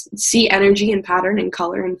just see energy and pattern and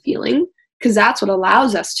color and feeling? Because that's what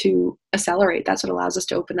allows us to accelerate. That's what allows us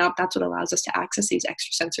to open up. That's what allows us to access these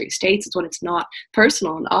extrasensory states. It's when it's not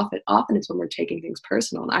personal. And often it's when we're taking things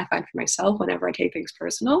personal. And I find for myself, whenever I take things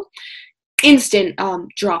personal, instant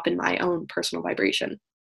drop in my own personal vibration.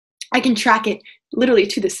 I can track it literally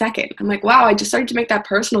to the second. I'm like, wow, I just started to make that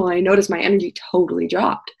personal, and I noticed my energy totally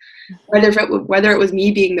dropped. Whether it was me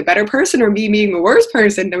being the better person or me being the worst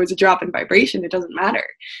person, there was a drop in vibration. It doesn't matter,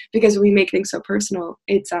 because when we make things so personal,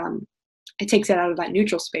 it takes it out of that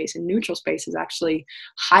neutral space, and neutral space is actually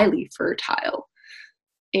highly fertile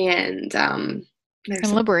and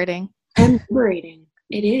liberating. And liberating.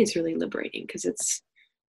 It is really liberating, because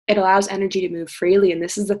it allows energy to move freely. And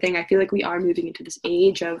this is the thing, I feel like we are moving into this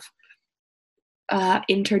age of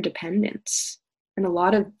interdependence and a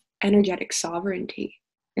lot of energetic sovereignty.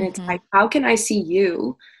 And it's like, how can I see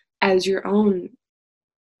you as your own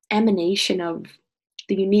emanation of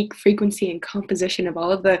the unique frequency and composition of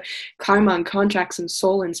all of the karma and contracts and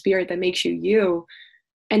soul and spirit that makes you you,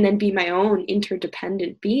 and then be my own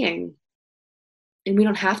interdependent being. And we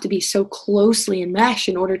don't have to be so closely enmeshed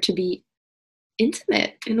in order to be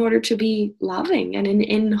intimate, in order to be loving and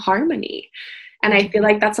in harmony. And I feel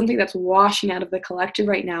like that's something that's washing out of the collective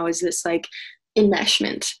right now, is this like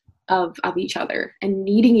enmeshment of each other and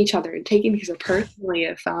needing each other and taking things so personally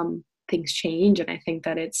if things change. And I think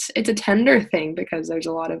that it's a tender thing, because there's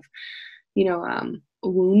a lot of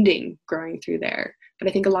wounding growing through there. But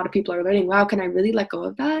I think a lot of people are learning, wow, can I really let go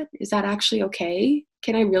of that? Is that actually okay?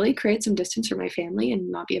 Can I really create some distance from my family and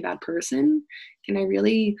not be a bad person? Can I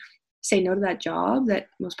really say no to that job that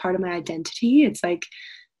was part of my identity? It's like,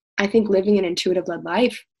 I think living an intuitive led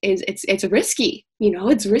life it's risky,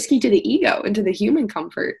 it's risky to the ego and to the human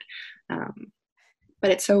comfort.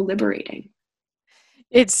 But it's so liberating.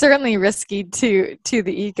 It's certainly risky to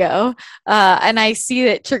the ego. And I see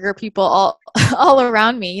it trigger people all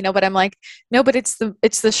around me, but I'm like, no, but it's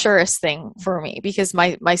the surest thing for me, because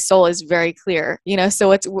my soul is very clear,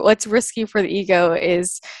 so what's risky for the ego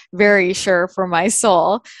is very sure for my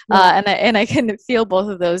soul. And I can feel both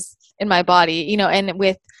of those in my body, and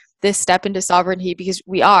with this step into sovereignty, because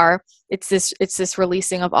it's this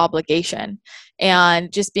releasing of obligation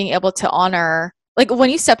and just being able to honor, like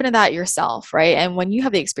when you step into that yourself, right? And when you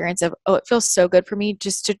have the experience of, oh, it feels so good for me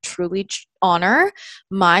just to truly honor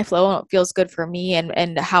my flow and what feels good for me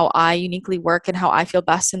and how I uniquely work and how I feel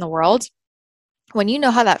best in the world. When you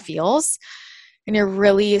know how that feels and you're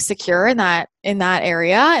really secure in that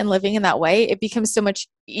area and living in that way, it becomes so much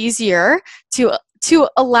easier to to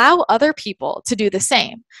allow other people to do the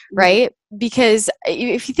same, right? Because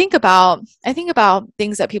if you think about, I think about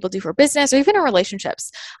things that people do for business or even in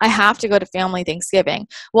relationships. I have to go to family Thanksgiving.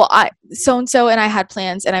 Well, so and so and I had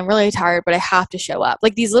plans and I'm really tired, but I have to show up.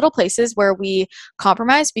 Like these little places where we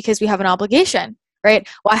compromise because we have an obligation, right?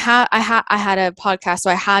 Well, I had a podcast,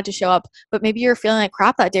 so I had to show up, but maybe you're feeling like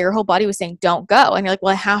crap that day. Your whole body was saying, don't go. And you're like,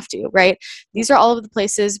 well, I have to, right? These are all of the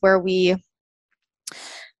places where we,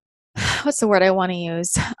 what's the word I want to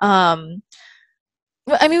use?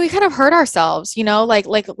 I mean, we kind of hurt ourselves, you know, like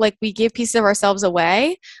we give pieces of ourselves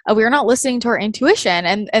away. We're not listening to our intuition,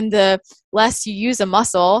 and the less you use a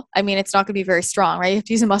muscle, I mean, it's not going to be very strong, right? You have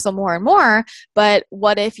to use a muscle more and more. But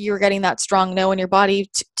what if you're getting that strong no in your body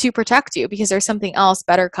to protect you because there's something else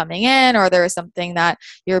better coming in, or there is something that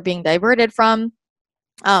you're being diverted from?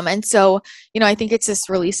 And so, you know, I think it's this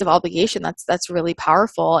release of obligation that's really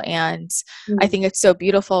powerful. And I think it's so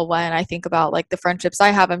beautiful when I think about like the friendships I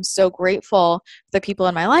have. I'm so grateful for the people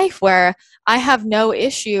in my life where I have no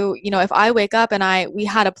issue, you know, if I wake up and we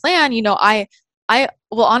had a plan, you know, I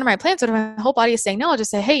will honor my plans. But if my whole body is saying no, I'll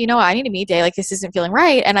just say, hey, you know what, I need a me day. Like this isn't feeling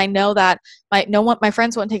right. And I know that my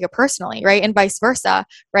friends won't take it personally, right? And vice versa,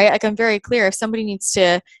 right? Like I'm very clear. If somebody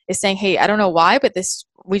is saying, hey, I don't know why, but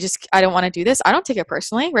I don't want to do this. I don't take it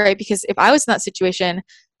personally, right? Because if I was in that situation,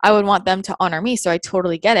 I would want them to honor me. So I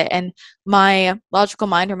totally get it. And my logical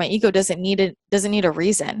mind or my ego doesn't need a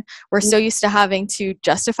reason. We're so used to having to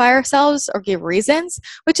justify ourselves or give reasons,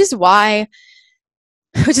 which is one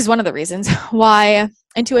of the reasons why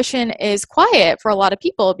intuition is quiet for a lot of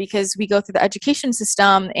people, because we go through the education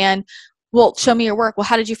system and, well, show me your work. Well,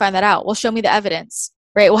 how did you find that out? Well, show me the evidence,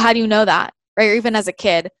 right? Well, how do you know that? Right? Or even as a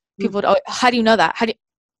kid, people would, oh, how do you know that?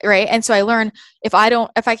 Right? And so I learned if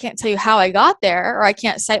I can't tell you how I got there, or I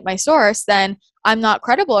can't cite my source, then I'm not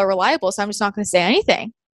credible or reliable. So I'm just not going to say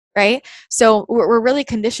anything. Right? So we're really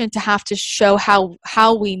conditioned to have to show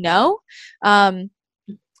how we know. And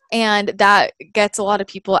that gets a lot of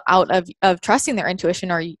people out of trusting their intuition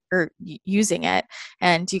or using it.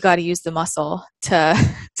 And you got to use the muscle to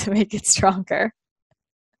make it stronger.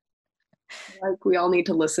 Like we all need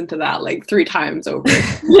to listen to that like 3 times over.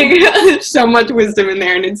 Like there's so much wisdom in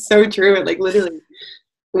there, and it's so true. Like literally,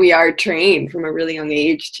 we are trained from a really young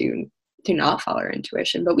age to not follow our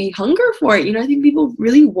intuition, but we hunger for it. You know, I think people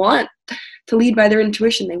really want to lead by their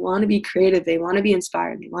intuition. They want to be creative. They want to be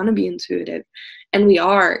inspired. They want to be intuitive, and we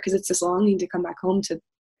are, because it's this longing to come back home to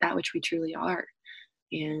that which we truly are.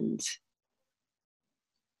 And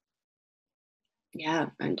yeah,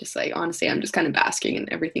 I'm just like, honestly, I'm just kind of basking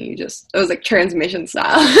in everything it was like transmission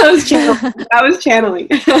style. I was channeling.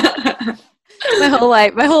 My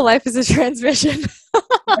whole life is a transmission.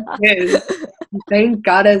 It is. Thank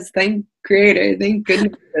Goddess, thank Creator, thank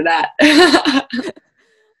goodness for that.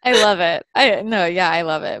 I love it. I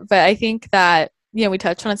love it. But I think that, you know, we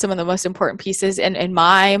touched on some of the most important pieces in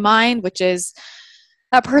my mind, which is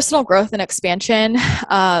that personal growth and expansion.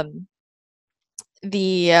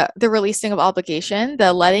 The releasing of obligation,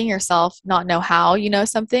 the letting yourself not know how you know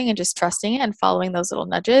something and just trusting it and following those little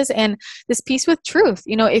nudges, and this piece with truth.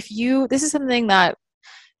 You know, this is something that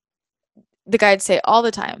the guides say all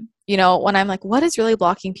the time, you know, when I'm like, what is really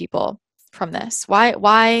blocking people from this? What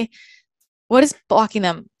is blocking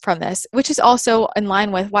them from this? Which is also in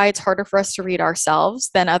line with why it's harder for us to read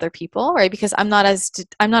ourselves than other people, right? Because I'm not as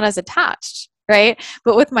attached. Right?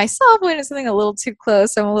 But with myself, when it's something a little too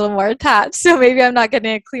close, I'm a little more attached. So maybe I'm not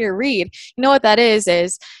getting a clear read. You know what that is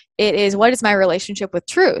it is what is my relationship with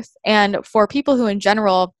truth? And for people who in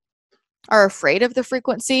general are afraid of the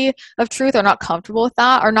frequency of truth, or not comfortable with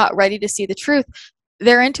that, or not ready to see the truth,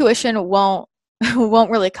 their intuition won't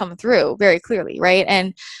really come through very clearly, right?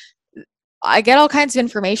 And I get all kinds of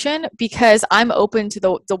information because I'm open to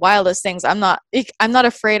the wildest things. I'm not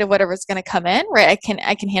afraid of whatever's going to come in, right?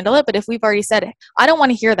 I can handle it. But if we've already said, I don't want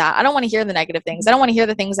to hear that. I don't want to hear the negative things. I don't want to hear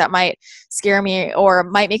the things that might scare me or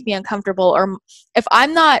might make me uncomfortable. Or if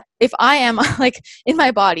I am like in my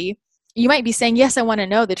body, you might be saying, yes, I want to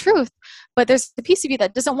know the truth, but there's a piece of you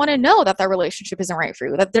that doesn't want to know that relationship isn't right for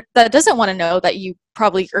you, that doesn't want to know that you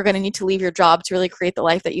probably are going to need to leave your job to really create the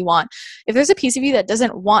life that you want. If there's a piece of you that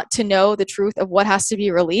doesn't want to know the truth of what has to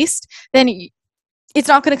be released, then it's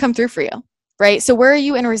not going to come through for you, right? So where are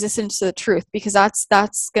you in resistance to the truth? Because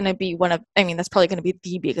that's going to be that's probably going to be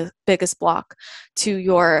the biggest block to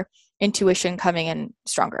your intuition coming in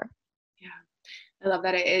stronger. Yeah, I love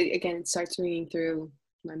that. It starts ringing through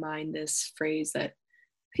my mind this phrase that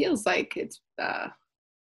feels like it's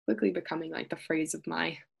quickly becoming like the phrase of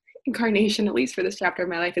my incarnation, at least for this chapter of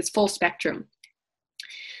my life, is full spectrum.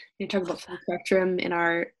 You talk about full spectrum in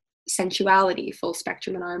our sensuality, full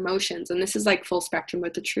spectrum in our emotions. And this is like full spectrum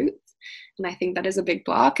with the truth. And I think that is a big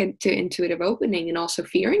block into intuitive opening, and also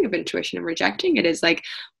fearing of intuition and rejecting it is like,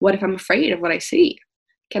 what if I'm afraid of what I see?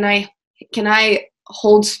 Can I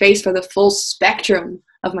hold space for the full spectrum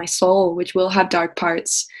of my soul, which will have dark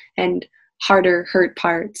parts and harder hurt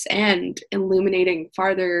parts and illuminating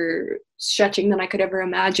farther stretching than I could ever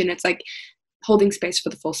imagine? It's like holding space for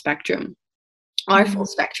the full spectrum, our full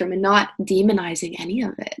spectrum, and not demonizing any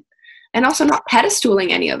of it, and also not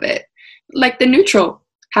pedestaling any of it. Like the neutral,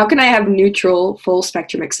 how can I have neutral full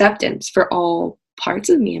spectrum acceptance for all parts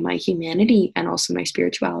of me and my humanity and also my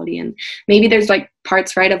spirituality? And maybe there's like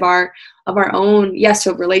parts, right, of our own, yes,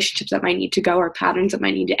 so relationships that might need to go, or patterns that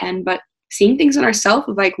might need to end, but seeing things in ourselves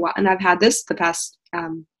of like what. And I've had this the past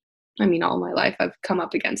all my life I've come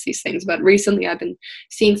up against these things, but recently I've been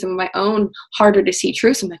seeing some of my own harder to see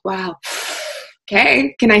truths. I'm like, wow,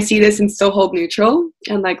 okay, can I see this and still hold neutral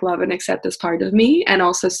and like love and accept this part of me, and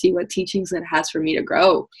also see what teachings it has for me to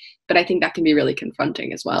grow? But I think that can be really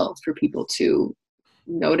confronting as well for people to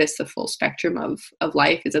notice the full spectrum of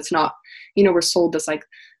life. Is it's not, we're sold this like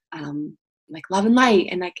love and light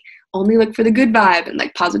and like only look for the good vibe and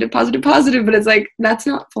like positive, positive, positive, but it's like that's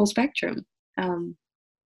not full spectrum.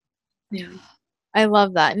 Yeah. I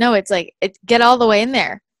love that. No, it's like, get all the way in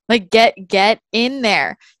there. Like get in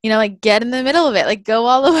there, like get in the middle of it, like go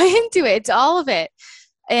all the way into it. It's all of it.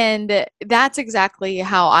 And that's exactly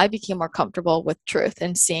how I became more comfortable with truth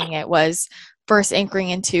and seeing it, was first anchoring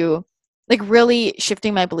into like really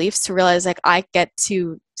shifting my beliefs to realize like I get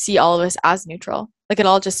to see all of us as neutral. Like it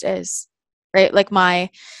all just is, right? Like my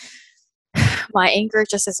anger is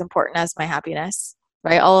just as important as my happiness.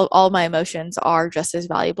 Right. All my emotions are just as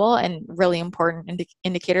valuable and really important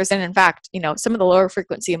indicators. And in fact, some of the lower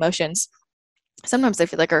frequency emotions, sometimes I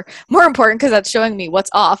feel like are more important because that's showing me what's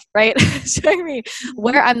off, right? Showing me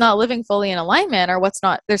where I'm not living fully in alignment, or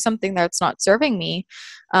there's something that's not serving me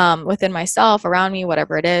within myself, around me,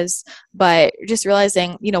 whatever it is. But just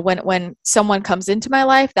realizing, when someone comes into my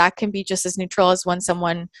life, that can be just as neutral as when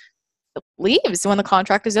someone leaves, when the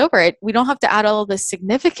contract is over. We don't have to add all of this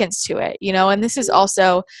significance to it, and this is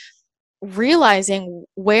also realizing,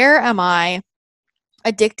 where am I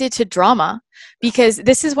addicted to drama? Because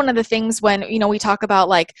this is one of the things when, we talk about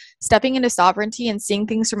like stepping into sovereignty and seeing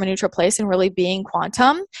things from a neutral place and really being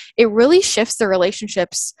quantum, it really shifts the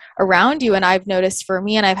relationships around you. And I've noticed for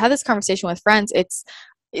me, and I've had this conversation with friends,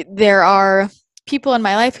 there are people in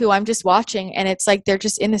my life who I'm just watching, and it's like they're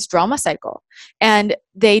just in this drama cycle and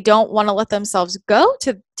they don't want to let themselves go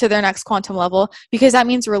to their next quantum level, because that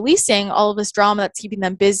means releasing all of this drama that's keeping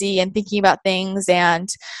them busy and thinking about things. And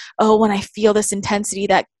when I feel this intensity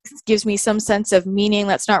that gives me some sense of meaning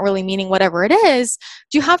that's not really meaning, whatever it is,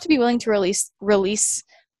 you have to be willing to release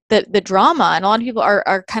the drama. And a lot of people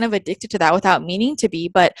are kind of addicted to that without meaning to be,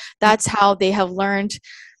 but that's how they have learned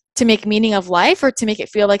to make meaning of life, or to make it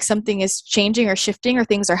feel like something is changing or shifting or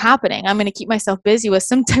things are happening. I'm going to keep myself busy with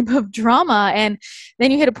some type of drama. And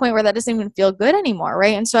then you hit a point where that doesn't even feel good anymore.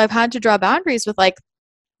 Right. And so I've had to draw boundaries with like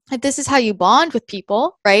this is how you bond with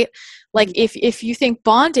people, right? Like if you think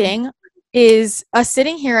bonding is us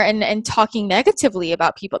sitting here and talking negatively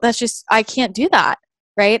about people, that's just, I can't do that.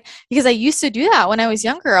 Right. Because I used to do that when I was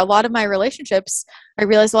younger. I realized a lot of my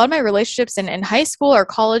relationships in high school or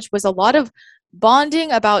college was a lot of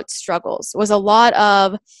bonding about struggles, was a lot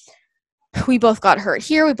of, we both got hurt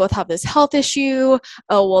here, we both have this health issue,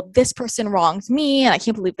 oh well, this person wronged me and I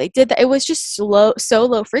can't believe they did that. It was just so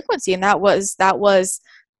low frequency, and that was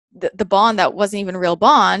the bond that wasn't even a real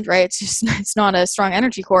bond, right? It's not a strong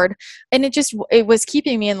energy cord, and it was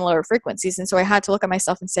keeping me in the lower frequencies. And so I had to look at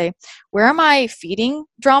myself and say, where am I feeding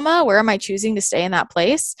drama? Where am I choosing to stay in that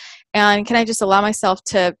place? And can I just allow myself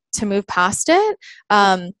to move past it?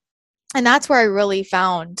 And that's where I really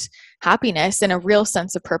found happiness and a real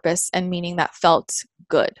sense of purpose and meaning that felt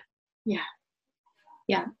good.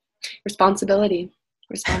 Yeah. Responsibility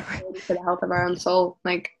for the health of our own soul.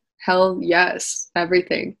 Like, hell yes,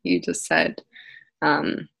 everything you just said.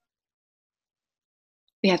 We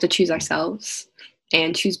have to choose ourselves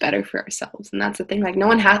and choose better for ourselves. And that's the thing. Like, we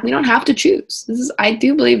don't have to choose. I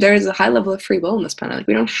do believe there is a high level of free will in this planet. Like,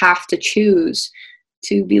 we don't have to choose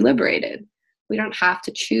to be liberated. We don't have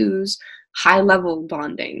to choose high level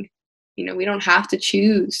bonding. We don't have to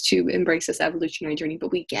choose to embrace this evolutionary journey,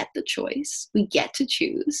 but we get the choice. We get to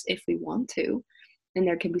choose if we want to. And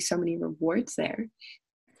there can be so many rewards there.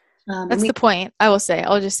 That's the point. I'll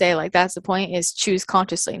just say, like, that's the point, is choose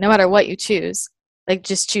consciously. No matter what you choose, like,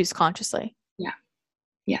 just choose consciously.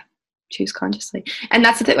 Yeah. Choose consciously. And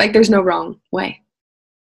that's the thing. Like, there's no wrong way.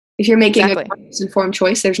 If you're making a Exactly. informed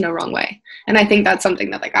choice, there's no wrong way. And I think that's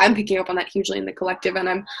something that like I'm picking up on that hugely in the collective, and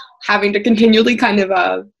I'm having to continually kind of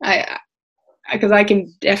I because I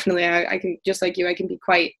can definitely I can, just like you, I can be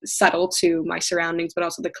quite subtle to my surroundings, but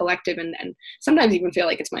also the collective, and sometimes even feel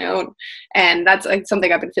like it's my own. And that's like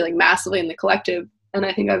something I've been feeling massively in the collective, and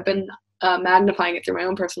I think I've been magnifying it through my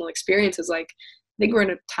own personal experiences. Like I think we're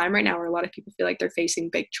in a time right now where a lot of people feel like they're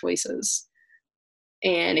facing big choices,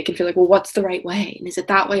 and it can feel like, well, what's the right way, and is it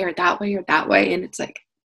that way or that way or that way? And it's like,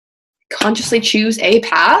 consciously choose a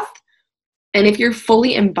path. And if you're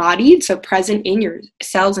fully embodied, so present in your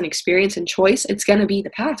cells and experience and choice, it's going to be the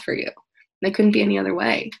path for you. And it couldn't be any other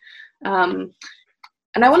way. And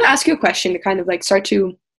I want to ask you a question to kind of like start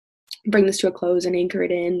to bring this to a close and anchor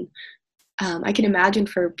it in. I can imagine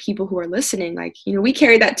for people who are listening, like, you know, we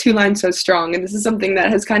carry that two line so strong. And this is something that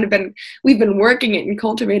has kind of been, we've been working it and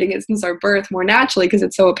cultivating it since our birth more naturally because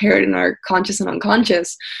it's so apparent in our conscious and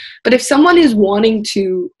unconscious. But if someone is wanting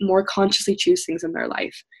to more consciously choose things in their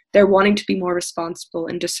life, they're wanting to be more responsible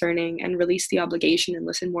and discerning and release the obligation and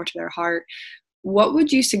listen more to their heart, what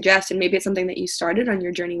would you suggest? And maybe it's something that you started on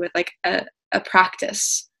your journey with, like a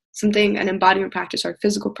practice, something, an embodiment practice or a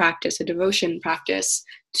physical practice, a devotion practice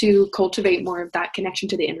to cultivate more of that connection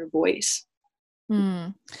to the inner voice.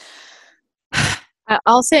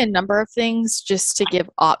 I'll say a number of things just to give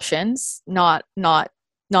options, not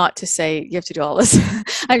to say you have to do all this.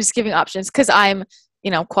 I'm just giving options because I'm, you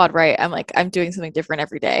know, quad right. I'm doing something different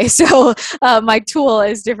every day. So my tool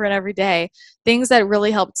is different every day. Things that really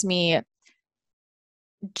helped me: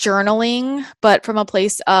 journaling, but from a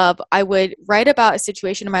place of, I would write about a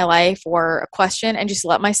situation in my life or a question and just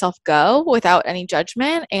let myself go without any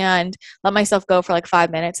judgment, and let myself go for like 5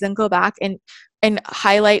 minutes, then go back and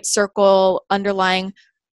highlight, circle, underline,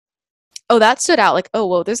 oh, that stood out. Like, oh,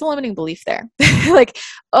 whoa, there's a limiting belief there. Like,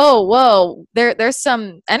 oh, whoa, there's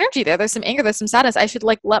some energy there. There's some anger. There's some sadness. I should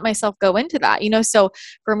like let myself go into that, you know? So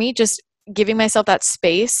for me, just giving myself that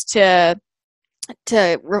space to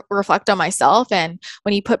reflect on myself. And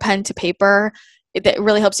when you put pen to paper, it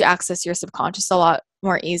really helps you access your subconscious a lot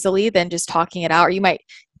more easily than just talking it out. Or you might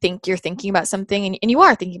think you're thinking about something and you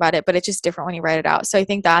are thinking about it, but it's just different when you write it out. So I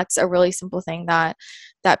think that's a really simple thing that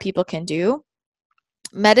people can do.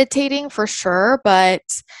 Meditating for sure, but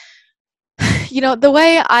you know, the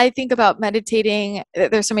way I think about meditating,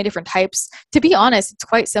 there's so many different types. To be honest, it's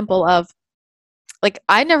quite simple. Of like,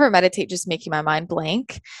 I never meditate just making my mind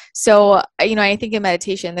blank. So, you know, I think in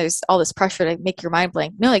meditation, there's all this pressure to make your mind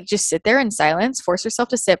blank. No, like just sit there in silence, force yourself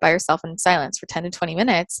to sit by yourself in silence for 10 to 20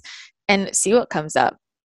 minutes and see what comes up.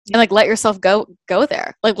 And like, let yourself go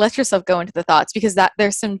there. Like, let yourself go into the thoughts, because that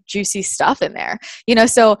there's some juicy stuff in there, you know?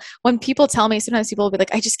 So when people tell me, sometimes people will be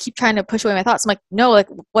like, I just keep trying to push away my thoughts. I'm like, no, like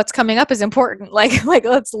what's coming up is important. Like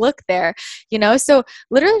let's look there, you know? So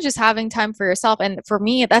literally just having time for yourself. And for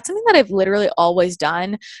me, that's something that I've literally always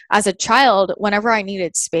done. As a child, whenever I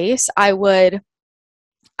needed space, I would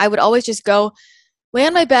always just go lay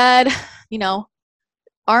on my bed, you know,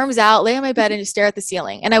 arms out, lay on my bed and just stare at the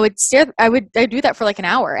ceiling. And I'd do that for like an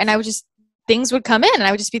hour, and things would come in and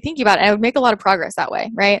I would just be thinking about it. And I would make a lot of progress that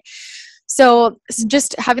way. Right. So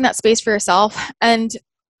just having that space for yourself. And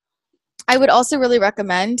I would also really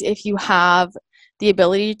recommend, if you have the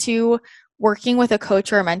ability to, working with a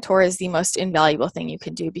coach or a mentor is the most invaluable thing you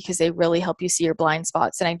can do, because they really help you see your blind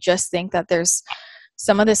spots. And I just think that there's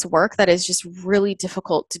some of this work that is just really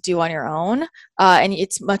difficult to do on your own. And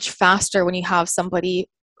it's much faster when you have somebody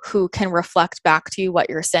who can reflect back to you what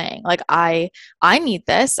you're saying. Like, I need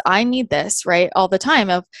this, right? All the time.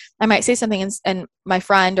 I might say something, and my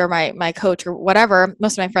friend or my coach or whatever,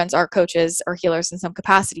 most of my friends are coaches or healers in some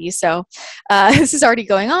capacity. So this is already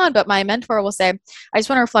going on, but my mentor will say, I just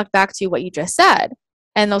want to reflect back to you what you just said.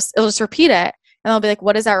 And it'll just repeat it. And they'll be like,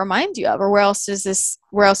 what does that remind you of? Or where else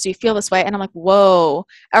do you feel this way? And I'm like, whoa.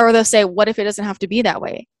 Or they'll say, what if it doesn't have to be that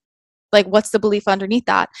way? Like, what's the belief underneath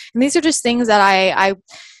that? And these are just things that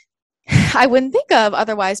I wouldn't think of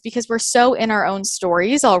otherwise, because we're so in our own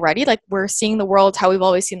stories already. Like, we're seeing the world how we've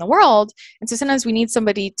always seen the world. And so sometimes we need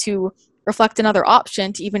somebody to reflect another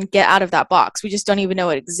option to even get out of that box. We just don't even know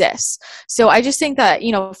it exists. So I just think that,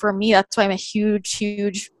 you know, for me, that's why I'm a huge,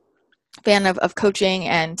 huge fan of coaching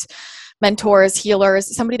and mentors,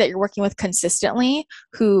 healers, somebody that you're working with consistently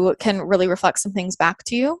who can really reflect some things back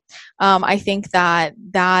to you. I think that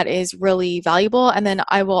is really valuable. And then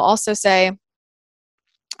I will also say,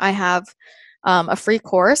 I have a free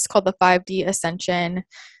course called the 5D Ascension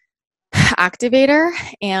Activator.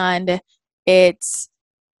 And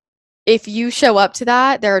if you show up to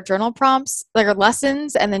that, there are journal prompts, there are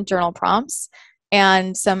lessons and then journal prompts.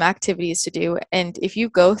 and some activities to do. And if you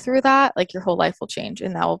go through that, like your whole life will change,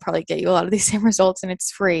 and that will probably get you a lot of these same results, and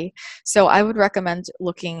it's free. So I would recommend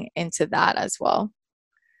looking into that as well.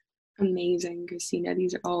 Amazing, Christina.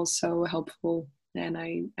 These are all so helpful, and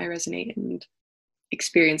I resonate and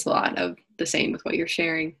experience a lot of the same with what you're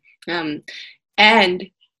sharing. And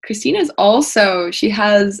Christina's also, she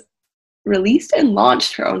has released and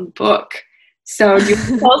launched her own book. So do you want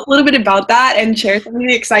to tell us a little bit about that and share some of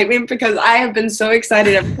the excitement? Because I have been so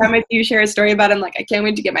excited every time I see you share a story about it. I'm like, I can't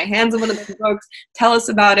wait to get my hands on one of those books. Tell us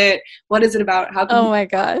about it. What is it about? How can Oh my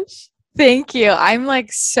gosh. Thank you. I'm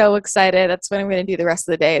like so excited. That's what I'm going to do the rest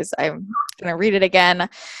of the days. I'm going to read it again.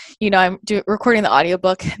 I'm recording the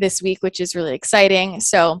audiobook this week, which is really exciting.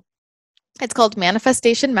 So it's called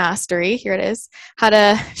Manifestation Mastery. Here it is. How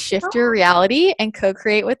to shift your reality and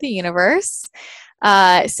co-create with the universe.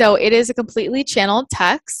 So it is a completely channeled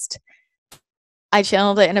text. I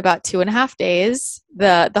channeled it in about 2.5 days.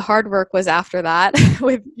 The hard work was after that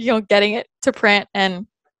with, getting it to print and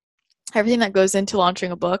everything that goes into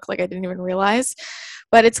launching a book. Like I didn't even realize,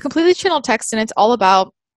 but it's completely channeled text, and it's all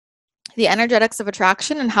about the energetics of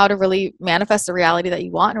attraction and how to really manifest the reality that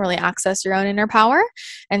you want and really access your own inner power.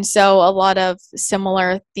 And so a lot of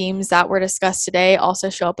similar themes that were discussed today also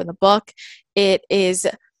show up in the book.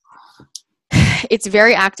 It's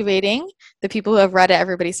very activating. The people who have read it,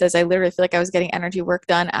 everybody says, I literally feel like I was getting energy work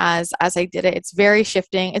done as I did it. It's very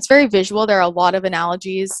shifting. It's very visual. There are a lot of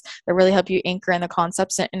analogies that really help you anchor in the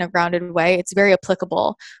concepts in a grounded way. It's very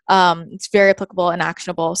applicable. It's very applicable and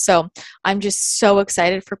actionable. So I'm just so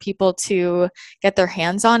excited for people to get their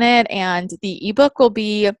hands on it. And the ebook will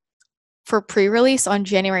be for pre-release on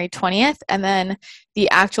January 20th, and then the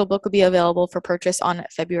actual book will be available for purchase on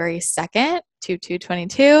February 2nd,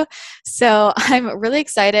 2022. So I'm really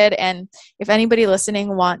excited, and if anybody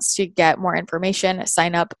listening wants to get more information,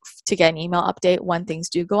 sign up to get an email update when things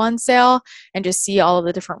do go on sale, and just see all of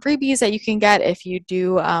the different freebies that you can get if you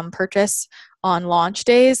do purchase on launch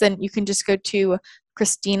days. Then you can just go to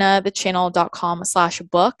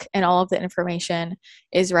christinathechannel.com/book, and all of the information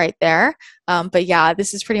is right there. But yeah,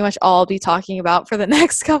 this is pretty much all I'll be talking about for the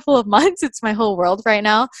next couple of months. It's my whole world right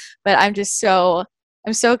now, but I'm so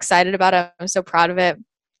excited about it. I'm so proud of it.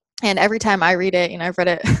 And every time I read it, I've read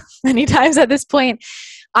it many times at this point,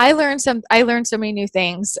 I learn so many new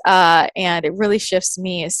things, and it really shifts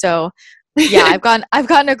me. So yeah, I've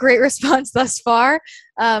gotten a great response thus far.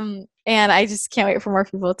 And I just can't wait for more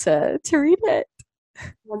people to read it.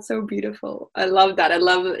 That's so beautiful. I love that. I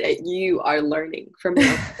love that you are learning from your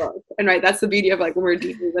own book. And right, that's the beauty of like when we're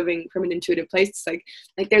deeply living from an intuitive place. It's like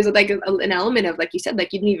there's an element of, like you said,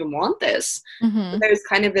 like you didn't even want this. Mm-hmm. But there's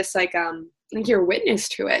kind of this like you're a witness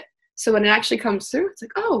to it. So when it actually comes through, it's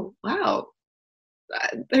like, oh wow,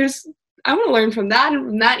 I want to learn from that, and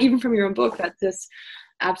from that, even from your own book. That's just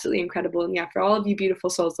absolutely incredible. And yeah, for all of you beautiful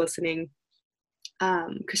souls listening,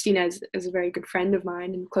 Christina is a very good friend of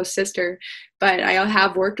mine and close sister, but I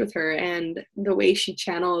have worked with her, and the way she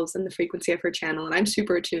channels and the frequency of her channel, and I'm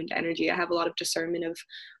super attuned to energy. I have a lot of discernment of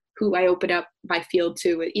who I open up my field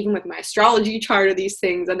to, even with my astrology chart of these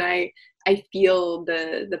things, and I feel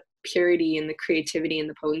the purity and the creativity and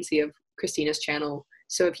the potency of Christina's channel.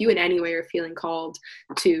 So if you in any way are feeling called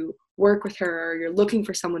to work with her, or you're looking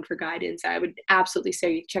for someone for guidance, I would absolutely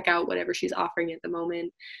say check out whatever she's offering at the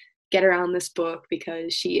moment. Get around this book,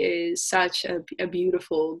 because she is such a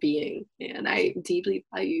beautiful being, and I deeply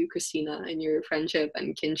value Christina and your friendship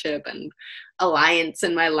and kinship and alliance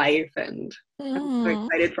in my life, and I'm so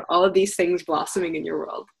excited for all of these things blossoming in your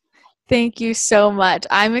world. Thank you so much.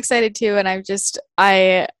 I'm excited too, and I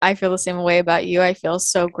feel the same way about you. I feel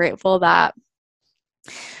so grateful that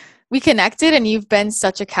we connected, and you've been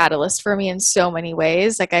such a catalyst for me in so many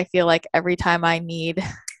ways. Like I feel like every time I need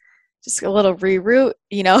just a little reroute,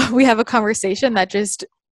 we have a conversation that just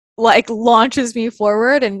like launches me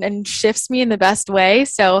forward and shifts me in the best way.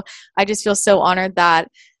 So I just feel so honored that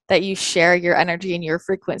you share your energy and your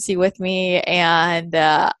frequency with me. And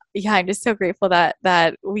yeah, I'm just so grateful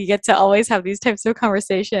that we get to always have these types of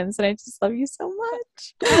conversations. And I just love you so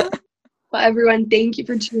much. Well, everyone, thank you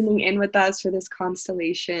for tuning in with us for this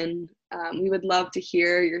constellation. We would love to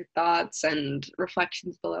hear your thoughts and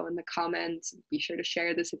reflections below in the comments. Be sure to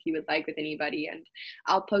share this if you would like with anybody, and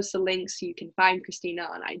I'll post the links so you can find Christina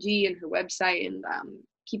on IG and her website, and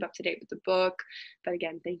keep up to date with the book. But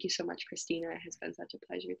again, thank you so much, Christina. It has been such a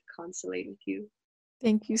pleasure to constellate with you.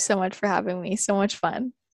 Thank you so much for having me. So much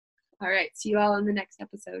fun. All right, see you all in the next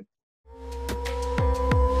episode.